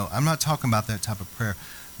 I'm not talking about that type of prayer.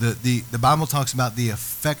 The Bible talks about the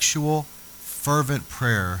effectual, fervent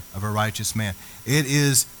prayer of a righteous man. It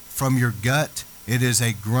is from your gut. It is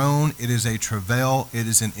a groan, it is a travail, it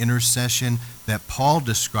is an intercession that Paul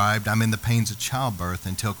described. I'm in the pains of childbirth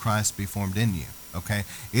until Christ be formed in you. Okay?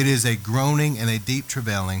 It is a groaning and a deep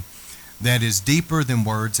travailing that is deeper than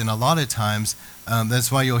words, and a lot of times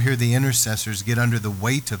that's why you'll hear the intercessors get under the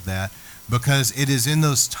weight of that, because it is in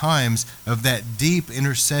those times of that deep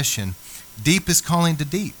intercession. Deep is calling to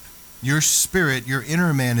deep. Your spirit, your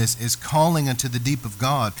inner man is calling unto the deep of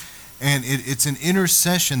God. And it's an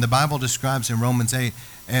intercession the Bible describes in Romans 8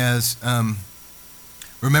 as,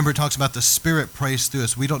 remember, it talks about the Spirit prays through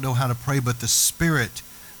us. We don't know how to pray, but the Spirit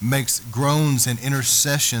makes groans and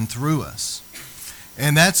intercession through us.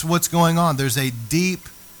 And that's what's going on. There's a deep,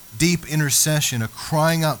 deep intercession, a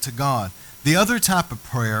crying out to God. The other type of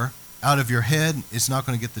prayer out of your head is not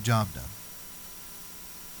going to get the job done.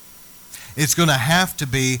 It's going to have to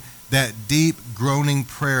be that deep groaning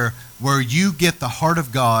prayer where you get the heart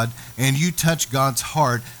of God and you touch God's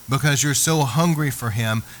heart because you're so hungry for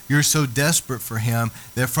Him, you're so desperate for Him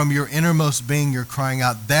that from your innermost being you're crying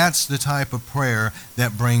out. That's the type of prayer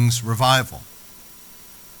that brings revival.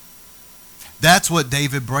 That's what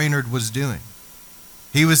David Brainerd was doing.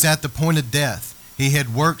 He was at the point of death. He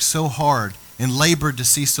had worked so hard and labored to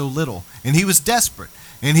see so little, and he was desperate.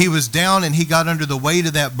 And he was down and he got under the weight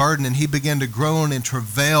of that burden and he began to groan and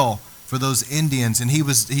travail for those Indians. And he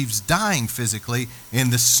was dying physically,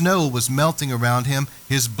 and the snow was melting around him.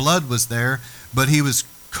 His blood was there, but he was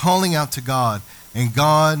calling out to God, and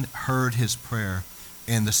God heard his prayer.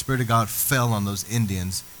 And the Spirit of God fell on those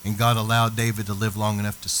Indians, and God allowed David to live long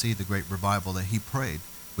enough to see the great revival that he prayed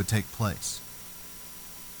would take place.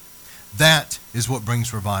 That is what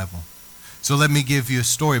brings revival. So let me give you a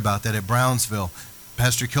story about that at Brownsville.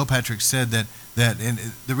 Pastor Kilpatrick said that and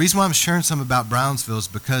the reason why I'm sharing some about Brownsville is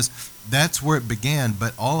because that's where it began,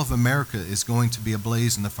 but all of America is going to be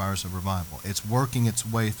ablaze in the fires of revival. It's working its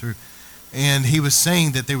way through. And he was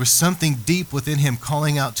saying that there was something deep within him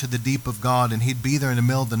calling out to the deep of God, and he'd be there in the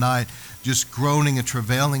middle of the night just groaning and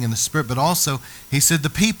travailing in the Spirit. But also, he said the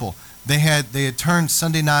people, they had turned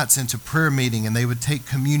Sunday nights into prayer meeting, and they would take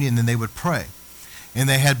communion and they would pray. And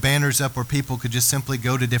they had banners up where people could just simply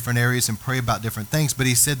go to different areas and pray about different things. But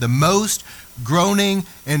he said the most groaning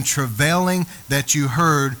and travailing that you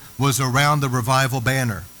heard was around the revival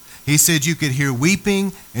banner. He said you could hear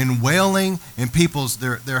weeping and wailing, and people's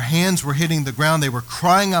their hands were hitting the ground. They were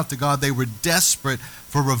crying out to God. They were desperate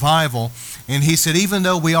for revival. And he said even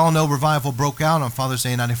though we all know revival broke out on Father's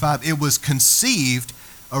Day in 95, it was conceived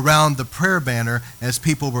around the prayer banner as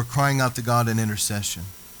people were crying out to God in intercession.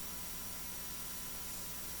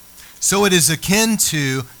 So it is akin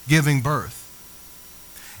to giving birth.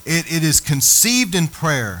 It is conceived in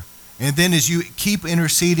prayer. And then as you keep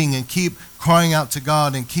interceding and keep crying out to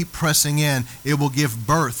God and keep pressing in, it will give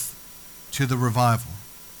birth to the revival.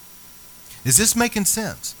 Is this making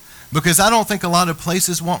sense? Because I don't think a lot of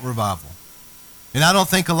places want revival. And I don't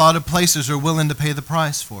think a lot of places are willing to pay the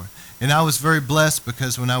price for it. And I was very blessed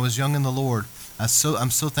because when I was young in the Lord, I'm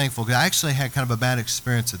so thankful. I actually had kind of a bad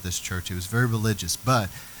experience at this church. It was very religious. But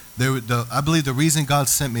I believe the reason God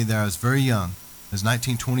sent me there, I was very young. I was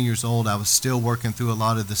 19, 20 years old. I was still working through a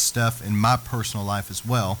lot of this stuff in my personal life as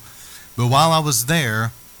well. But while I was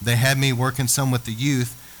there, they had me working some with the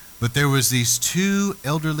youth. But there was these two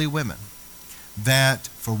elderly women that,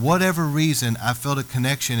 for whatever reason, I felt a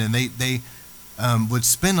connection, and they would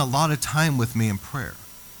spend a lot of time with me in prayer.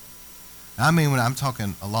 I mean, when I'm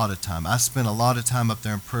talking a lot of time, I spent a lot of time up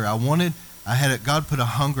there in prayer. God put a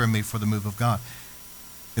hunger in me for the move of God.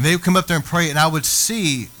 And they would come up there and pray, and I would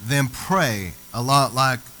see them pray a lot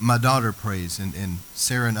like my daughter prays, and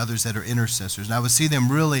Sarah and others that are intercessors. And I would see them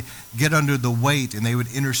really get under the weight, and they would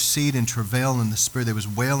intercede and travail in the Spirit. There was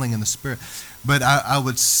wailing in the Spirit. But I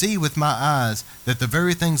would see with my eyes that the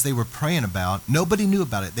very things they were praying about, nobody knew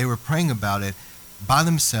about it. They were praying about it by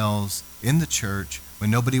themselves in the church when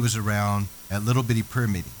nobody was around at little bitty prayer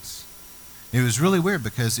meetings. It was really weird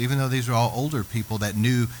because even though these were all older people that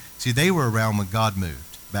knew, see, they were around when God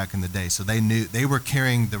moved back in the day. So they knew, they were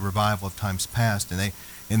carrying the revival of times past, and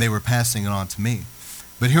they were passing it on to me.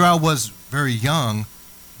 But here I was very young,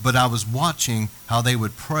 but I was watching how they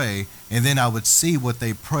would pray, and then I would see what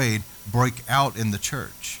they prayed break out in the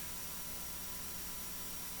church.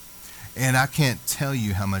 And I can't tell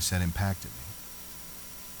you how much that impacted me.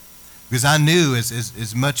 Because I knew,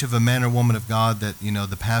 as much of a man or woman of God that,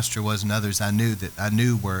 the pastor was and others, I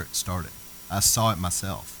knew where it started. I saw it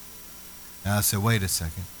myself. And I said, wait a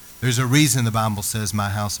second. There's a reason the Bible says my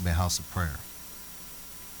house will be a house of prayer.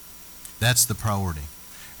 That's the priority.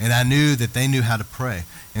 And I knew that they knew how to pray.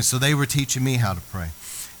 And so they were teaching me how to pray.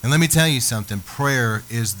 And let me tell you something. Prayer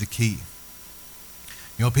is the key.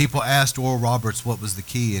 People asked Oral Roberts what was the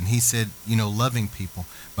key. And he said, loving people.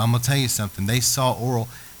 But I'm going to tell you something. They saw Oral,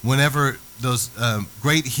 whenever those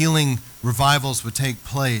great healing revivals would take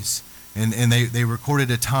place, and they recorded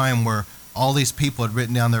a time where all these people had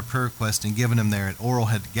written down their prayer requests and given them there, and Oral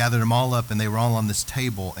had gathered them all up, and they were all on this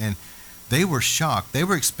table, and they were shocked. They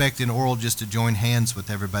were expecting Oral just to join hands with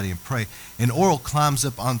everybody and pray. And Oral climbs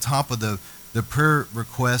up on top of the prayer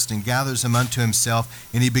request and gathers them unto himself,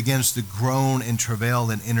 and he begins to groan and travail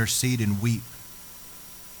and intercede and weep.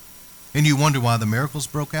 And you wonder why the miracles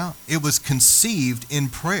broke out? It was conceived in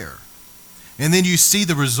prayer. And then you see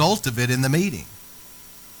the result of it in the meeting.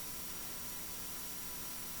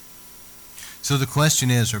 So the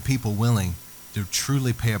question is, are people willing to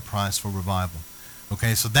truly pay a price for revival?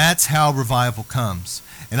 Okay, so that's how revival comes.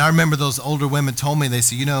 And I remember those older women told me, they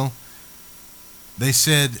said, they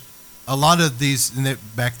said a lot of these, and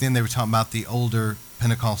back then they were talking about the older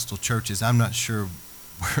Pentecostal churches. I'm not sure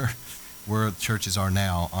where churches are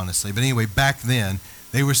now, honestly. But anyway, back then,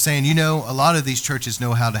 they were saying, a lot of these churches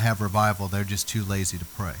know how to have revival. They're just too lazy to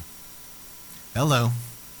pray. Hello.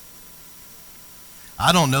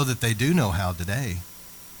 I don't know that they do know how today.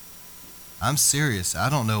 I'm serious. I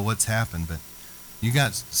don't know what's happened, but you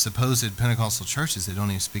got supposed Pentecostal churches that don't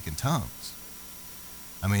even speak in tongues.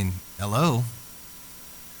 I mean, hello.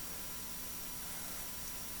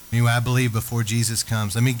 Anyway, I believe before Jesus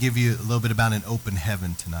comes, let me give you a little bit about an open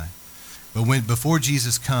heaven tonight. But before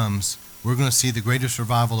Jesus comes, we're going to see the greatest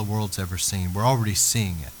revival the world's ever seen. We're already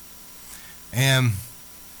seeing it. And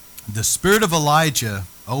the spirit of Elijah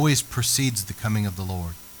always precedes the coming of the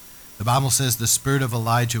Lord. The Bible says the spirit of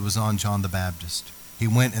Elijah was on John the Baptist. He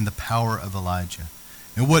went in the power of Elijah.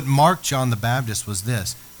 And what marked John the Baptist was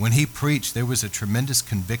this. When he preached, there was a tremendous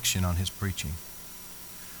conviction on his preaching.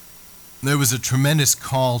 There was a tremendous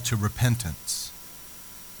call to repentance.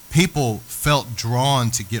 People felt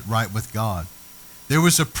drawn to get right with God. There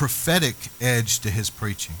was a prophetic edge to his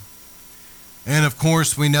preaching. And of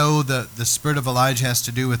course, we know that the spirit of Elijah has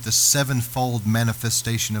to do with the sevenfold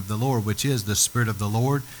manifestation of the Lord, which is the spirit of the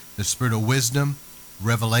Lord, the spirit of wisdom,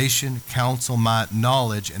 revelation, counsel, might,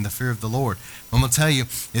 knowledge, and the fear of the Lord. I'm going to tell you,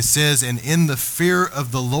 it says, and in the fear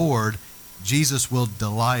of the Lord, Jesus will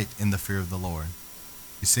delight in the fear of the Lord.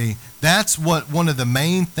 You see, that's what one of the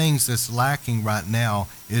main things that's lacking right now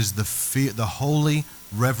is the fear, the holy,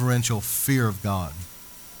 reverential fear of God.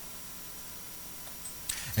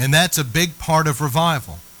 And that's a big part of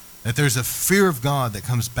revival, that there's a fear of God that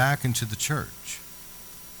comes back into the church.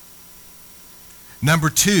 Number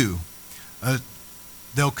two,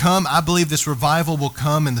 they'll come. I believe this revival will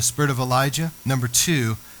come in the spirit of Elijah. Number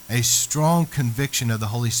two, a strong conviction of the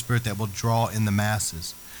Holy Spirit that will draw in the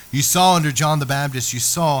masses. You saw under John the Baptist, you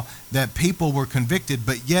saw that people were convicted,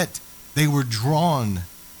 but yet they were drawn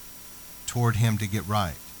toward him to get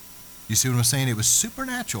right. You see what I'm saying? It was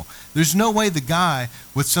supernatural. There's no way the guy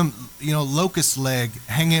with some, locust leg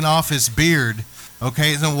hanging off his beard,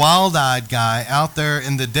 okay, is a wild-eyed guy out there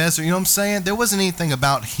in the desert. You know what I'm saying? There wasn't anything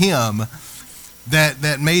about him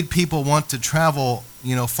that made people want to travel,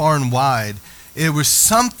 far and wide. It was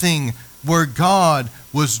something where God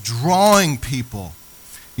was drawing people.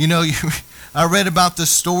 I read about the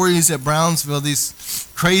stories at Brownsville, these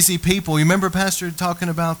crazy people. You remember Pastor talking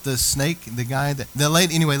about the snake, the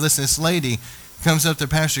lady? Anyway, listen, this lady comes up to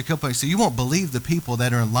Pastor Kilpatrick and said, you won't believe the people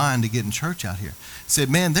that are in line to get in church out here. Said,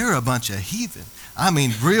 man, they're a bunch of heathen. I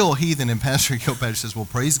mean, real heathen. And Pastor Kilpatrick says, well,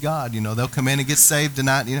 praise God. They'll come in and get saved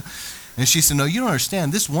tonight, And she said, no, you don't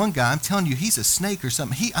understand. This one guy, I'm telling you, he's a snake or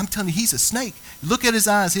something. I'm telling you, he's a snake. Look at his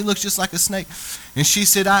eyes. He looks just like a snake. And she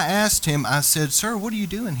said, I asked him, I said, sir, what are you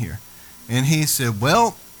doing here? And he said,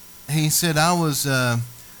 I was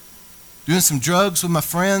doing some drugs with my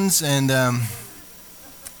friends, and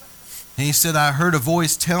he said, I heard a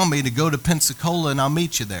voice tell me to go to Pensacola, and I'll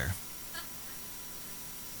meet you there.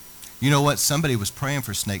 You know what? Somebody was praying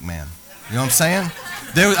for Snake Man. You know what I'm saying?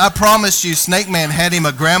 I promise you, Snake Man had him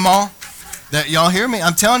a grandma. That y'all hear me?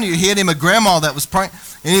 I'm telling you, he had him a grandma that was praying.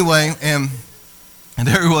 Anyway, and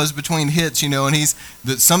there he was between hits, and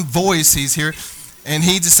some voice he's here. And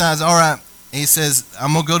he decides, all right, he says,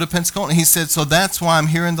 I'm going to go to Pensacola. And he said, so that's why I'm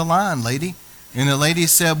here in the line, lady. And the lady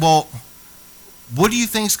said, well, what do you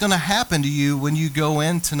think's going to happen to you when you go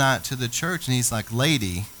in tonight to the church? And he's like,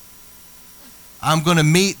 lady, I'm going to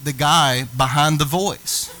meet the guy behind the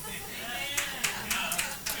voice.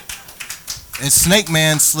 And Snake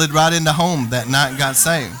Man slid right into home that night and got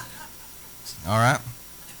saved. All right?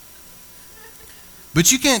 But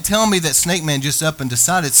you can't tell me that Snake Man just up and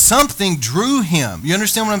decided. Something drew him. You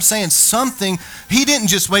understand what I'm saying? Something. He didn't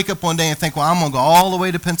just wake up one day and think, well, I'm going to go all the way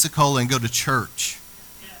to Pensacola and go to church.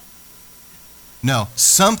 No,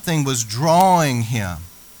 something was drawing him.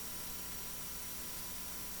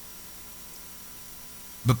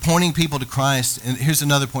 But pointing people to Christ, and here's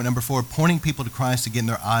another point, number 4, pointing people to Christ to getting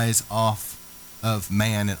their eyes off of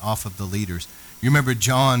man and off of the leaders. You remember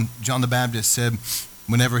John the Baptist said,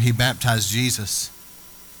 whenever he baptized Jesus,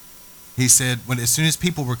 he said, as soon as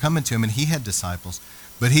people were coming to him, and he had disciples,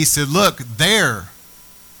 but he said, look, there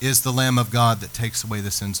is the Lamb of God that takes away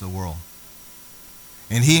the sins of the world.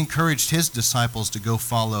 And he encouraged his disciples to go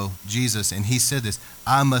follow Jesus, and he said this,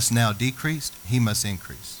 I must now decrease, he must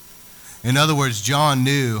increase. In other words, John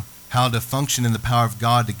knew how to function in the power of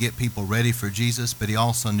God to get people ready for Jesus, but he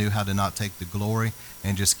also knew how to not take the glory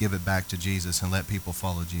and just give it back to Jesus and let people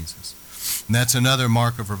follow Jesus. And that's another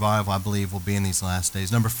mark of revival, I believe, will be in these last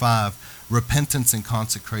days. Number 5, repentance and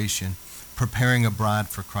consecration, preparing a bride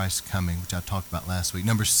for Christ's coming, which I talked about last week.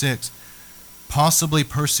 Number 6, possibly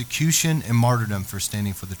persecution and martyrdom for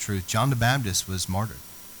standing for the truth. John the Baptist was martyred.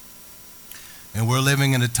 And we're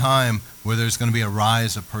living in a time where there's going to be a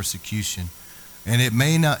rise of persecution. And it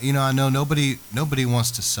may not, I know nobody wants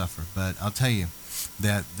to suffer, but I'll tell you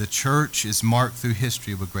that the church is marked through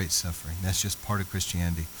history with great suffering. That's just part of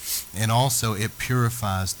Christianity. And also it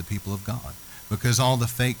purifies the people of God. Because all the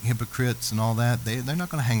fake hypocrites and all that, they're not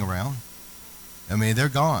going to hang around. I mean, they're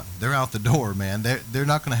gone. They're out the door, man. They're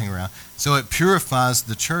not going to hang around. So it purifies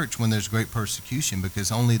the church when there's great persecution,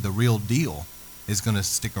 because only the real deal is going to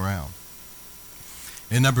stick around.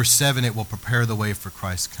 And number 7, it will prepare the way for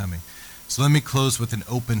Christ's coming. So let me close with an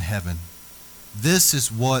open heaven. This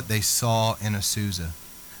is what they saw in Azusa.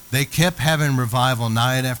 They kept having revival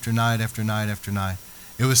night after night after night after night.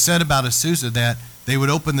 It was said about Azusa that they would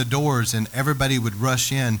open the doors and everybody would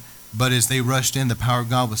rush in, but as they rushed in, the power of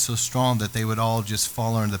God was so strong that they would all just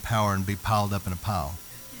fall under the power and be piled up in a pile.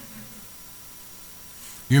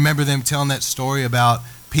 You remember them telling that story about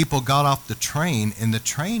people got off the train, and the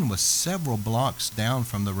train was several blocks down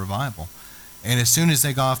from the revival. And as soon as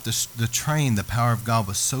they got off the train, the power of God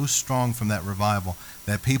was so strong from that revival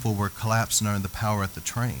that people were collapsing under the power at the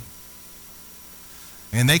train.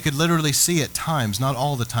 And they could literally see at times, not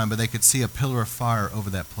all the time, but they could see a pillar of fire over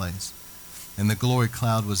that place. And the glory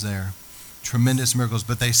cloud was there. Tremendous miracles.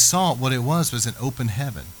 But they saw what it was an open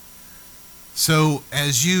heaven. So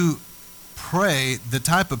as you pray, the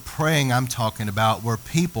type of praying I'm talking about where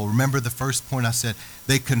people, remember the first point I said,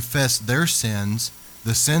 they confessed their sins,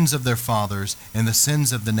 the sins of their fathers, and the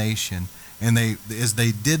sins of the nation. And as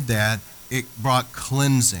they did that, it brought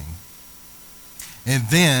cleansing. And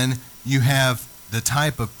then you have the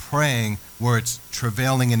type of praying where it's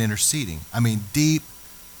travailing and interceding. I mean, deep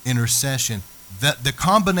intercession. The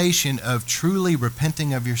combination of truly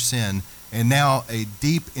repenting of your sin and now a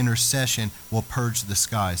deep intercession will purge the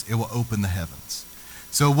skies. It will open the heavens.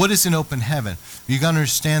 So what is an open heaven? You got to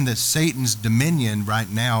understand that Satan's dominion right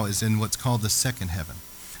now is in what's called the second heaven.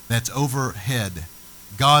 That's overhead.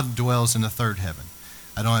 God dwells in the third heaven.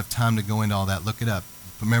 I don't have time to go into all that. Look it up.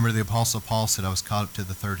 Remember, the Apostle Paul said, I was caught up to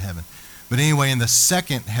the third heaven. But anyway, in the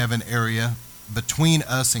second heaven area, between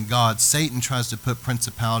us and God, Satan tries to put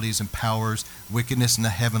principalities and powers, wickedness in the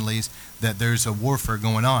heavenlies, that there's a warfare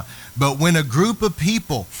going on. But when a group of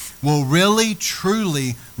people will really,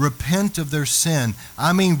 truly repent of their sin,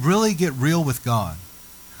 I mean, really get real with God.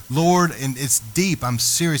 Lord, and it's deep, I'm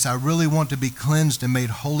serious, I really want to be cleansed and made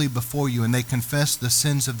holy before you. And they confess the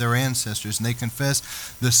sins of their ancestors, and they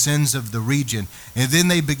confess the sins of the region. And then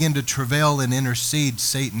they begin to travail and intercede.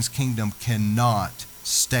 Satan's kingdom cannot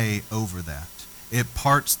stay over that. It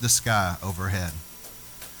parts the sky overhead.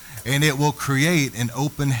 And it will create an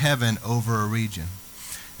open heaven over a region.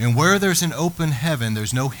 And where there's an open heaven,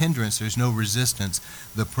 there's no hindrance, there's no resistance.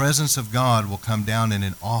 The presence of God will come down in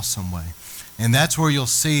an awesome way. And that's where you'll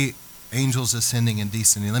see angels ascending and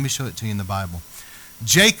descending. Let me show it to you in the Bible.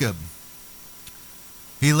 Jacob,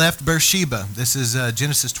 he left Beersheba. This is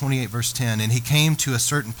Genesis 28, verse 10. And he came to a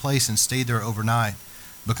certain place and stayed there overnight,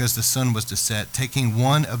 because the sun was to set. Taking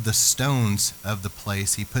one of the stones of the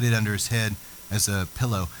place, he put it under his head as a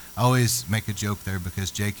pillow. I always make a joke there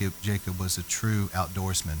because Jacob was a true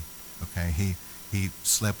outdoorsman. Okay, he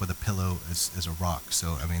slept with a pillow as a rock.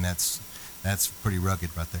 So I mean that's pretty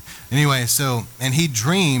rugged right there. Anyway, and he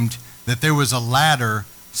dreamed that there was a ladder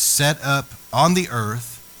set up on the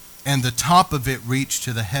earth, and the top of it reached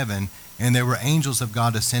to the heaven, and there were angels of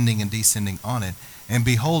God ascending and descending on it. And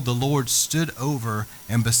behold, the Lord stood over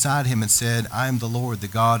and beside him and said, I am the Lord, the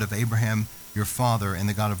God of Abraham your father, and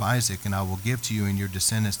the God of Isaac, and I will give to you and your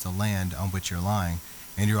descendants the land on which you're lying,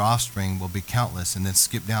 and your offspring will be countless. And then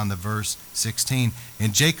skip down to verse 16.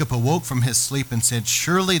 And Jacob awoke from his sleep and said,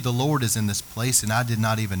 surely the Lord is in this place, and I did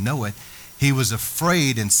not even know it. He was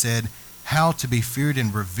afraid and said, how to be feared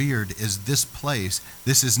and revered is this place.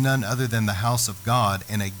 This is none other than the house of God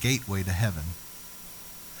and a gateway to heaven.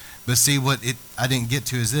 But see, I didn't get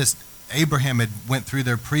to is this. Abraham had went through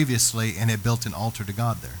there previously and had built an altar to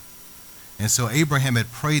God there. And so Abraham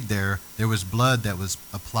had prayed there. There was blood that was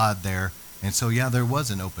applied there. And so, yeah, there was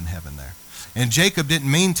an open heaven there. And Jacob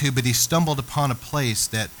didn't mean to, but he stumbled upon a place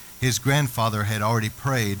that his grandfather had already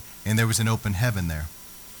prayed, and there was an open heaven there.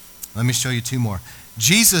 Let me show you two more.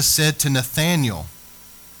 Jesus said to Nathanael,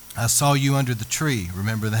 I saw you under the tree.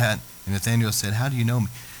 Remember that? And Nathanael said, how do you know me?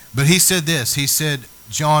 But he said this. He said,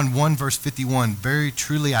 John 1, verse 51, very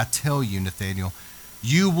truly I tell you, Nathanael,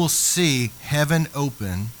 you will see heaven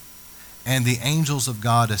open and the angels of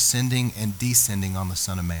God ascending and descending on the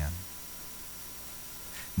Son of Man.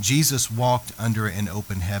 Jesus walked under an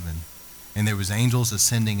open heaven, and there was angels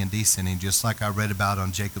ascending and descending, just like I read about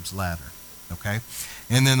on Jacob's ladder. Okay?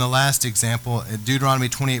 And then the last example, Deuteronomy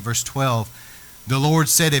 28, verse 12, the Lord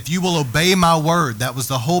said, if you will obey my word, that was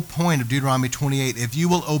the whole point of Deuteronomy 28, if you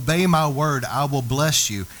will obey my word, I will bless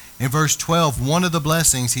you. In verse 12, one of the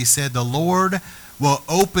blessings, he said, the Lord will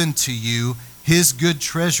open to you his good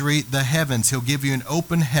treasury, the heavens. He'll give you an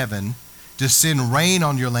open heaven to send rain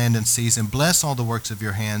on your land and seas and bless all the works of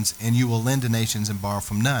your hands, and you will lend to nations and borrow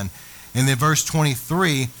from none. And then verse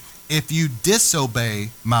 23, if you disobey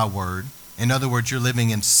my word, in other words, you're living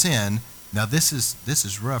in sin. Now this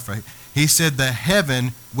is rough, right? He said, the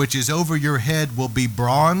heaven which is over your head will be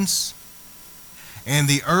bronze, and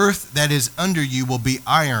the earth that is under you will be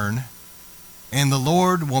iron, and the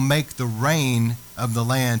Lord will make the rain of the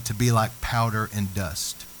land to be like powder and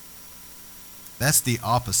dust. That's the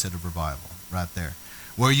opposite of revival right there.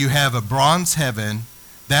 Where you have a bronze heaven,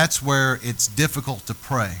 that's where it's difficult to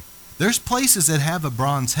pray. There's places that have a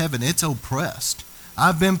bronze heaven. It's oppressed.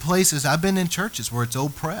 I've been in churches where it's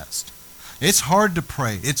oppressed. It's hard to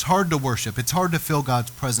pray. It's hard to worship. It's hard to feel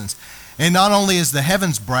God's presence. And not only is the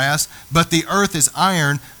heavens brass, but the earth is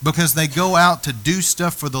iron, because they go out to do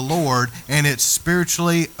stuff for the Lord, and it's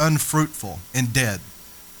spiritually unfruitful and dead.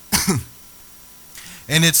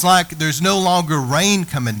 And it's like there's no longer rain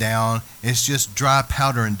coming down. It's just dry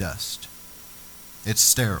powder and dust. It's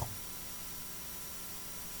sterile.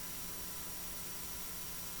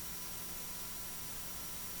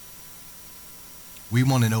 We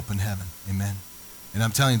want an open heaven. Amen. And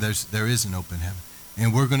I'm telling you, there is an open heaven.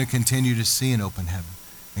 And we're going to continue to see an open heaven.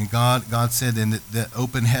 And God said in the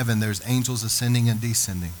open heaven, there's angels ascending and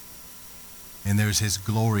descending. And there's his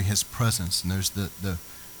glory, his presence, and there's the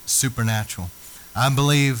supernatural. I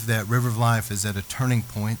believe that River of Life is at a turning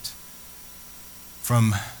point.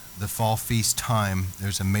 From the fall feast time,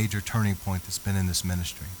 there's a major turning point that's been in this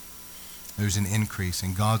ministry. There's an increase,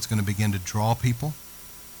 and God's going to begin to draw people,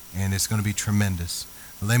 and it's going to be tremendous.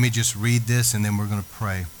 Let me just read this, and then we're going to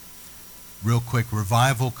pray. Real quick,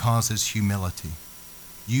 revival causes humility.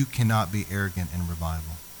 You cannot be arrogant in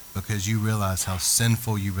revival because you realize how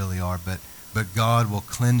sinful you really are, but God will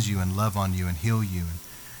cleanse you and love on you and heal you.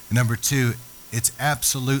 And number two, it's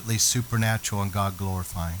absolutely supernatural and God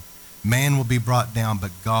glorifying. Man will be brought down,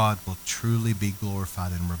 but God will truly be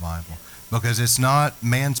glorified in revival because it's not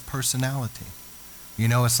man's personality. You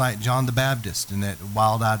know, it's like John the Baptist and that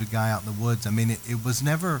wild-eyed guy out in the woods. I mean, it was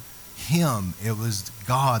never him. It was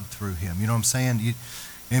God through him. You know what I'm saying?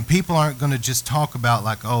 And people aren't going to just talk about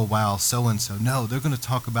like, oh, wow, so-and-so. No, they're going to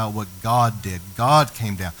talk about what God did. God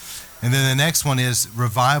came down. And then the next one is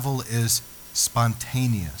revival is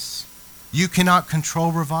spontaneous. You cannot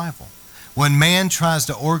control revival. When man tries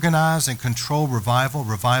to organize and control revival,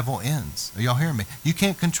 revival ends. Are y'all hearing me? You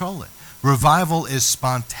can't control it. Revival is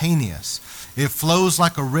spontaneous. It flows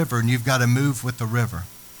like a river, and you've got to move with the river.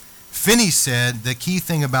 Finney said the key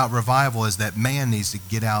thing about revival is that man needs to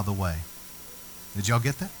get out of the way. Did y'all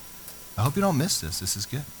get that? I hope you don't miss this. This is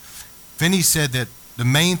good. Finney said that the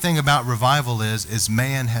main thing about revival is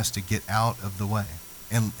man has to get out of the way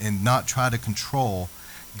and not try to control.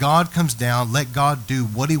 God comes down, let God do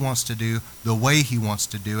what he wants to do, the way he wants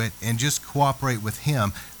to do it, and just cooperate with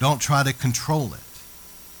him. Don't try to control it.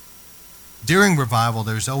 During revival,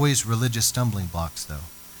 there's always religious stumbling blocks, though.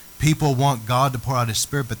 People want God to pour out his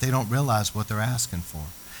Spirit, but they don't realize what they're asking for.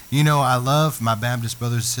 You know, I love my Baptist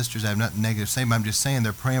brothers and sisters. I have nothing negative to say, but I'm just saying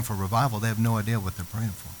they're praying for revival. They have no idea what they're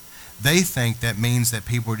praying for. They think that means that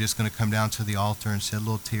people are just going to come down to the altar and shed a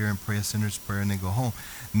little tear and pray a sinner's prayer and then go home.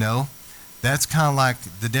 No. That's kind of like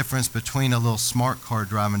the difference between a little smart car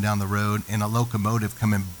driving down the road and a locomotive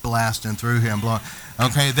coming blasting through here and blowing.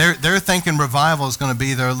 Okay, they're thinking revival is going to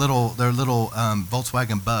be their little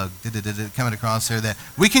Volkswagen Bug coming across there that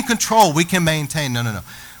we can control, we can maintain. No.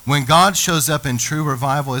 When God shows up in true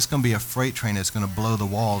revival, it's going to be a freight train that's going to blow the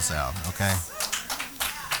walls out. Okay,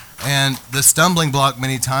 and the stumbling block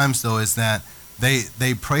many times though is that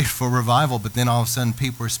They prayed for revival, but then all of a sudden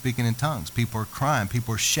people are speaking in tongues. People are crying.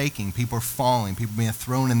 People are shaking. People are falling. People being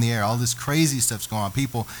thrown in the air. All this crazy stuff's going on.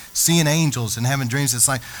 People seeing angels and having dreams. It's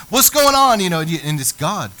like, what's going on? You know, and it's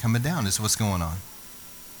God coming down is what's going on.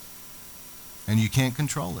 And you can't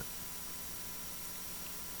control it.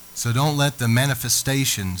 So don't let the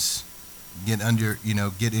manifestations get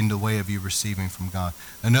in the way of you receiving from God.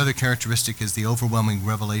 Another characteristic is the overwhelming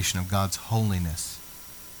revelation of God's holiness.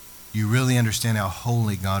 You really understand how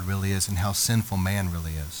holy God really is and how sinful man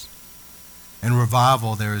really is. In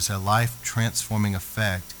revival, there is a life-transforming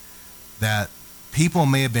effect that people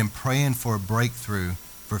may have been praying for a breakthrough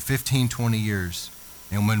for 15, 20 years,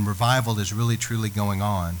 and when revival is really, truly going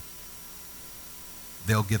on,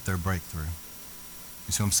 they'll get their breakthrough.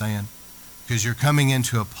 You see what I'm saying? Because you're coming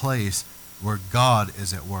into a place where God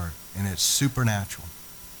is at work, and it's supernatural.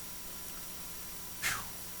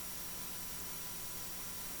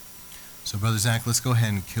 So, Brother Zach, let's go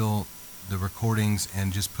ahead and kill the recordings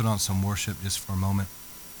and just put on some worship just for a moment.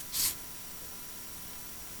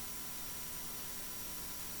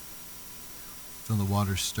 Feel the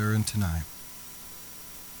water stirring tonight.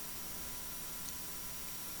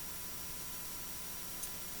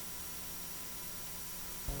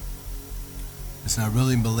 Listen, I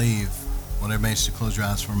really believe, when everybody should close your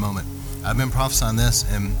eyes for a moment, I've been prophesying this,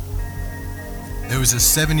 and there was a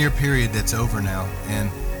 7-year period that's over now, and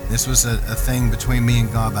this was a thing between me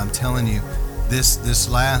and God. But I'm telling you, this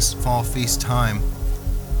last fall feast time,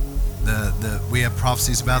 we have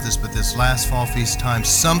prophecies about this, but this last fall feast time,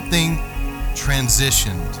 something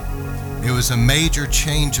transitioned. It was a major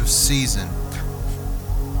change of season.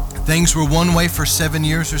 Things were one way for 7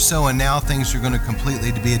 years or so, and now things are going to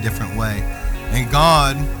completely be a different way. And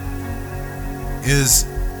God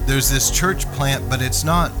there's this church plant, but it's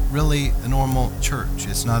not really a normal church.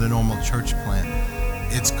 It's not a normal church plant.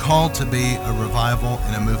 It's called to be a revival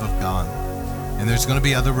and a move of God. And there's going to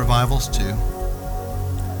be other revivals too.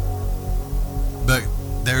 But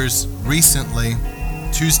there's recently,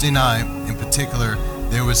 Tuesday night in particular,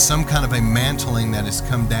 there was some kind of a mantling that has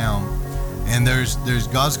come down. And there's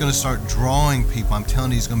God's going to start drawing people. I'm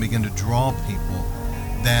telling you, he's going to begin to draw people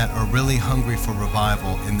that are really hungry for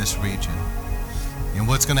revival in this region. And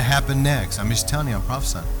what's going to happen next? I'm just telling you, I'm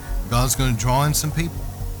prophesying. God's going to draw in some people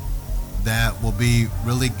that will be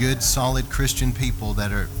really good, solid Christian people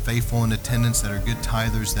that are faithful in attendance, that are good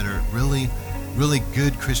tithers, that are really, really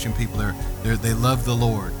good Christian people. They love the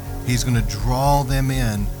Lord. He's going to draw them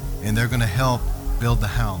in, and they're going to help build the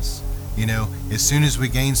house. You know, as soon as we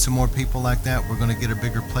gain some more people like that, we're going to get a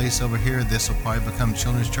bigger place over here. This will probably become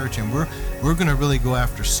Children's Church, and we're going to really go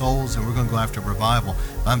after souls, and we're going to go after revival.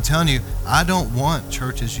 I'm telling you, I don't want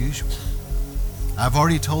church as usual. I've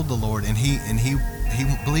already told the Lord, and he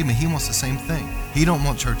believe me, he wants the same thing. He don't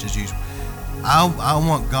want church as usual. I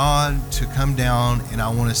want God to come down, and I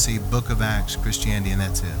want to see Book of Acts Christianity, and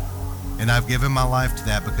that's it. And I've given my life to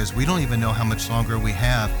that because we don't even know how much longer we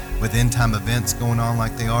have with end time events going on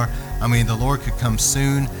like they are. I mean, the Lord could come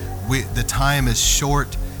soon. The time is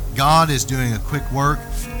short. God is doing a quick work,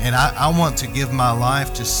 and I want to give my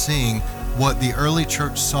life to seeing what the early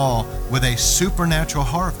church saw with a supernatural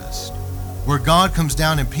harvest, where God comes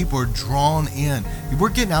down and people are drawn in. We're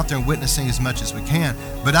getting out there and witnessing as much as we can,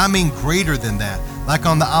 but I mean greater than that. Like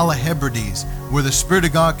on the Isle of Hebrides, where the Spirit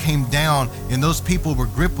of God came down and those people were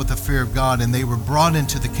gripped with the fear of God and they were brought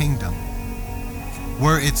into the kingdom,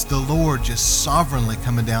 where it's the Lord just sovereignly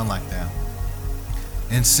coming down like that.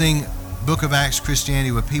 And seeing Book of Acts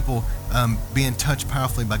Christianity with people being touched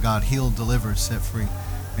powerfully by God, healed, delivered, set free.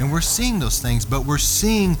 And we're seeing those things, but we're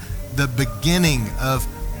seeing the beginning of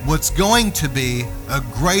what's going to be a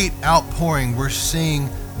great outpouring. We're seeing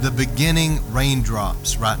the beginning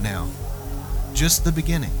raindrops right now. Just the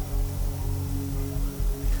beginning.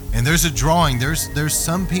 And there's a drawing. There's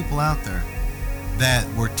some people out there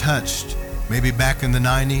that were touched maybe back in the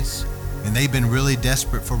 90s, and they've been really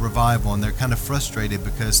desperate for revival, and they're kind of frustrated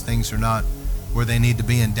because things are not where they need to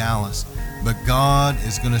be in Dallas. But God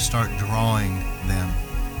is going to start drawing them.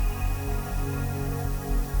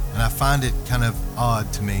 And I find it kind of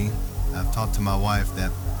odd to me. I've talked to my wife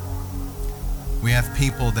that we have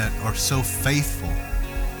people that are so faithful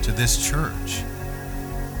to this church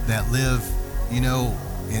that live, you know,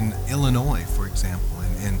 in Illinois, for example,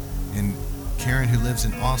 and Karen who lives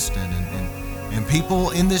in Austin, and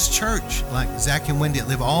people in this church like Zach and Wendy that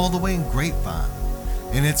live all the way in Grapevine.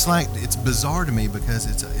 And it's like, it's bizarre to me because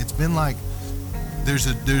it's been like there's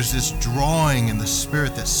this drawing in the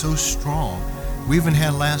Spirit that's so strong. We even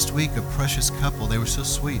had last week a precious couple. They were so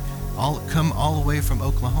sweet, come all the way from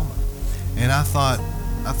Oklahoma. And I thought,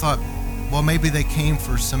 well, maybe they came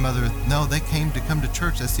for some other. No, they came to come to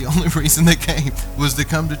church. That's the only reason they came, was to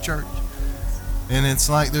come to church. And it's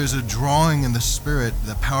like there's a drawing in the Spirit,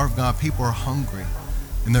 the power of God. People are hungry,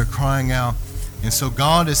 and they're crying out. And so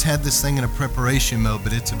God has had this thing in a preparation mode,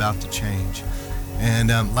 but it's about to change. And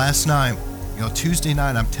last night, you know, Tuesday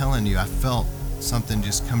night, I'm telling you, I felt something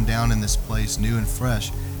just come down in this place, new and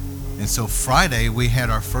fresh. And so Friday, we had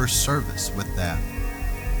our first service with that.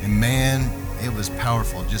 And man, it was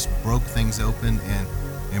powerful. Just broke things open.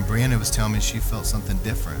 And Brianna was telling me she felt something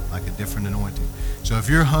different, like a different anointing. So if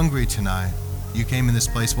you're hungry tonight, you came in this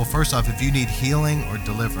place. Well, first off, if you need healing or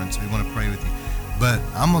deliverance, we want to pray with you. But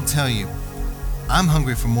I'm going to tell you, I'm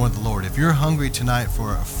hungry for more of the Lord. If you're hungry tonight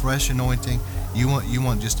for a fresh anointing, you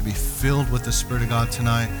want just to be filled with the Spirit of God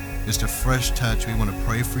tonight, just a fresh touch, we want to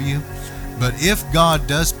pray for you. But if God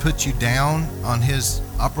does put you down on his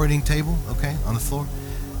operating table, okay, on the floor,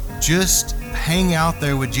 just hang out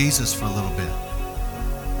there with Jesus for a little bit.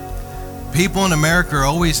 People in America are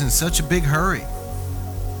always in such a big hurry.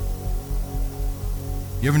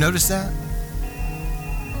 You ever notice that?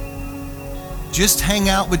 Just hang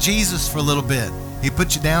out with Jesus for a little bit. He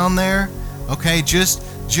put you down there, okay, just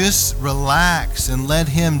relax and let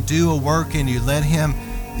him do a work in you. Let him,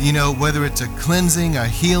 you know, whether it's a cleansing, a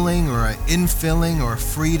healing, or an infilling, or a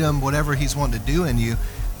freedom, whatever he's wanting to do in you,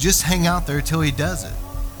 just hang out there till he does it.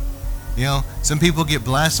 You know, some people get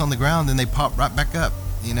blasted on the ground and they pop right back up,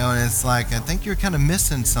 you know, and it's like, I think you're kind of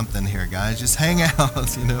missing something here, guys. Just hang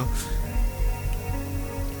out, you know.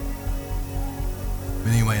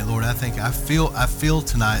 But anyway, Lord, I feel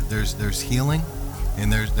tonight there's healing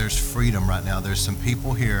and there's freedom right now. There's some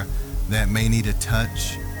people here that may need a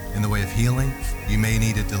touch in the way of healing. You may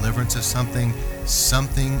need a deliverance of something.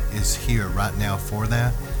 Something is here right now for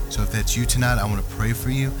that. So if that's you tonight, I want to pray for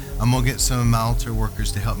you. I'm going to get some of my altar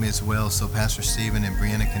workers to help me as well, so Pastor Stephen and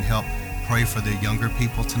Brianna can help pray for the younger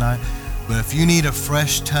people tonight. But if you need a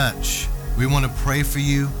fresh touch, we want to pray for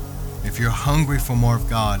you. If you're hungry for more of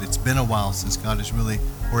God, it's been a while since God has really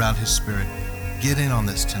poured out his Spirit. Get in on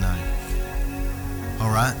this tonight. All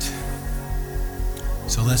right?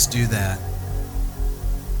 So let's do that.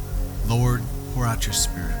 Lord, pour out your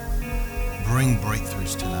Spirit. Bring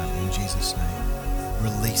breakthroughs tonight in Jesus' name.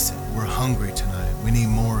 Release it. We're hungry tonight. We need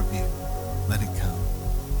more of you. Let it come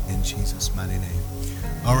in Jesus' mighty name.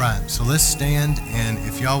 All right, so let's stand, and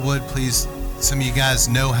if y'all would, please, some of you guys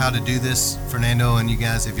know how to do this, Fernando and you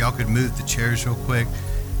guys, if y'all could move the chairs real quick.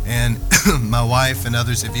 And my wife and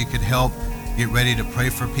others, if you could help get ready to pray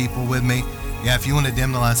for people with me. Yeah, if you want to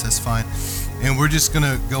dim the lights, that's fine. And we're just going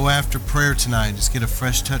to go after prayer tonight. Just get a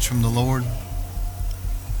fresh touch from the Lord.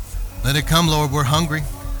 Let it come, Lord. We're hungry.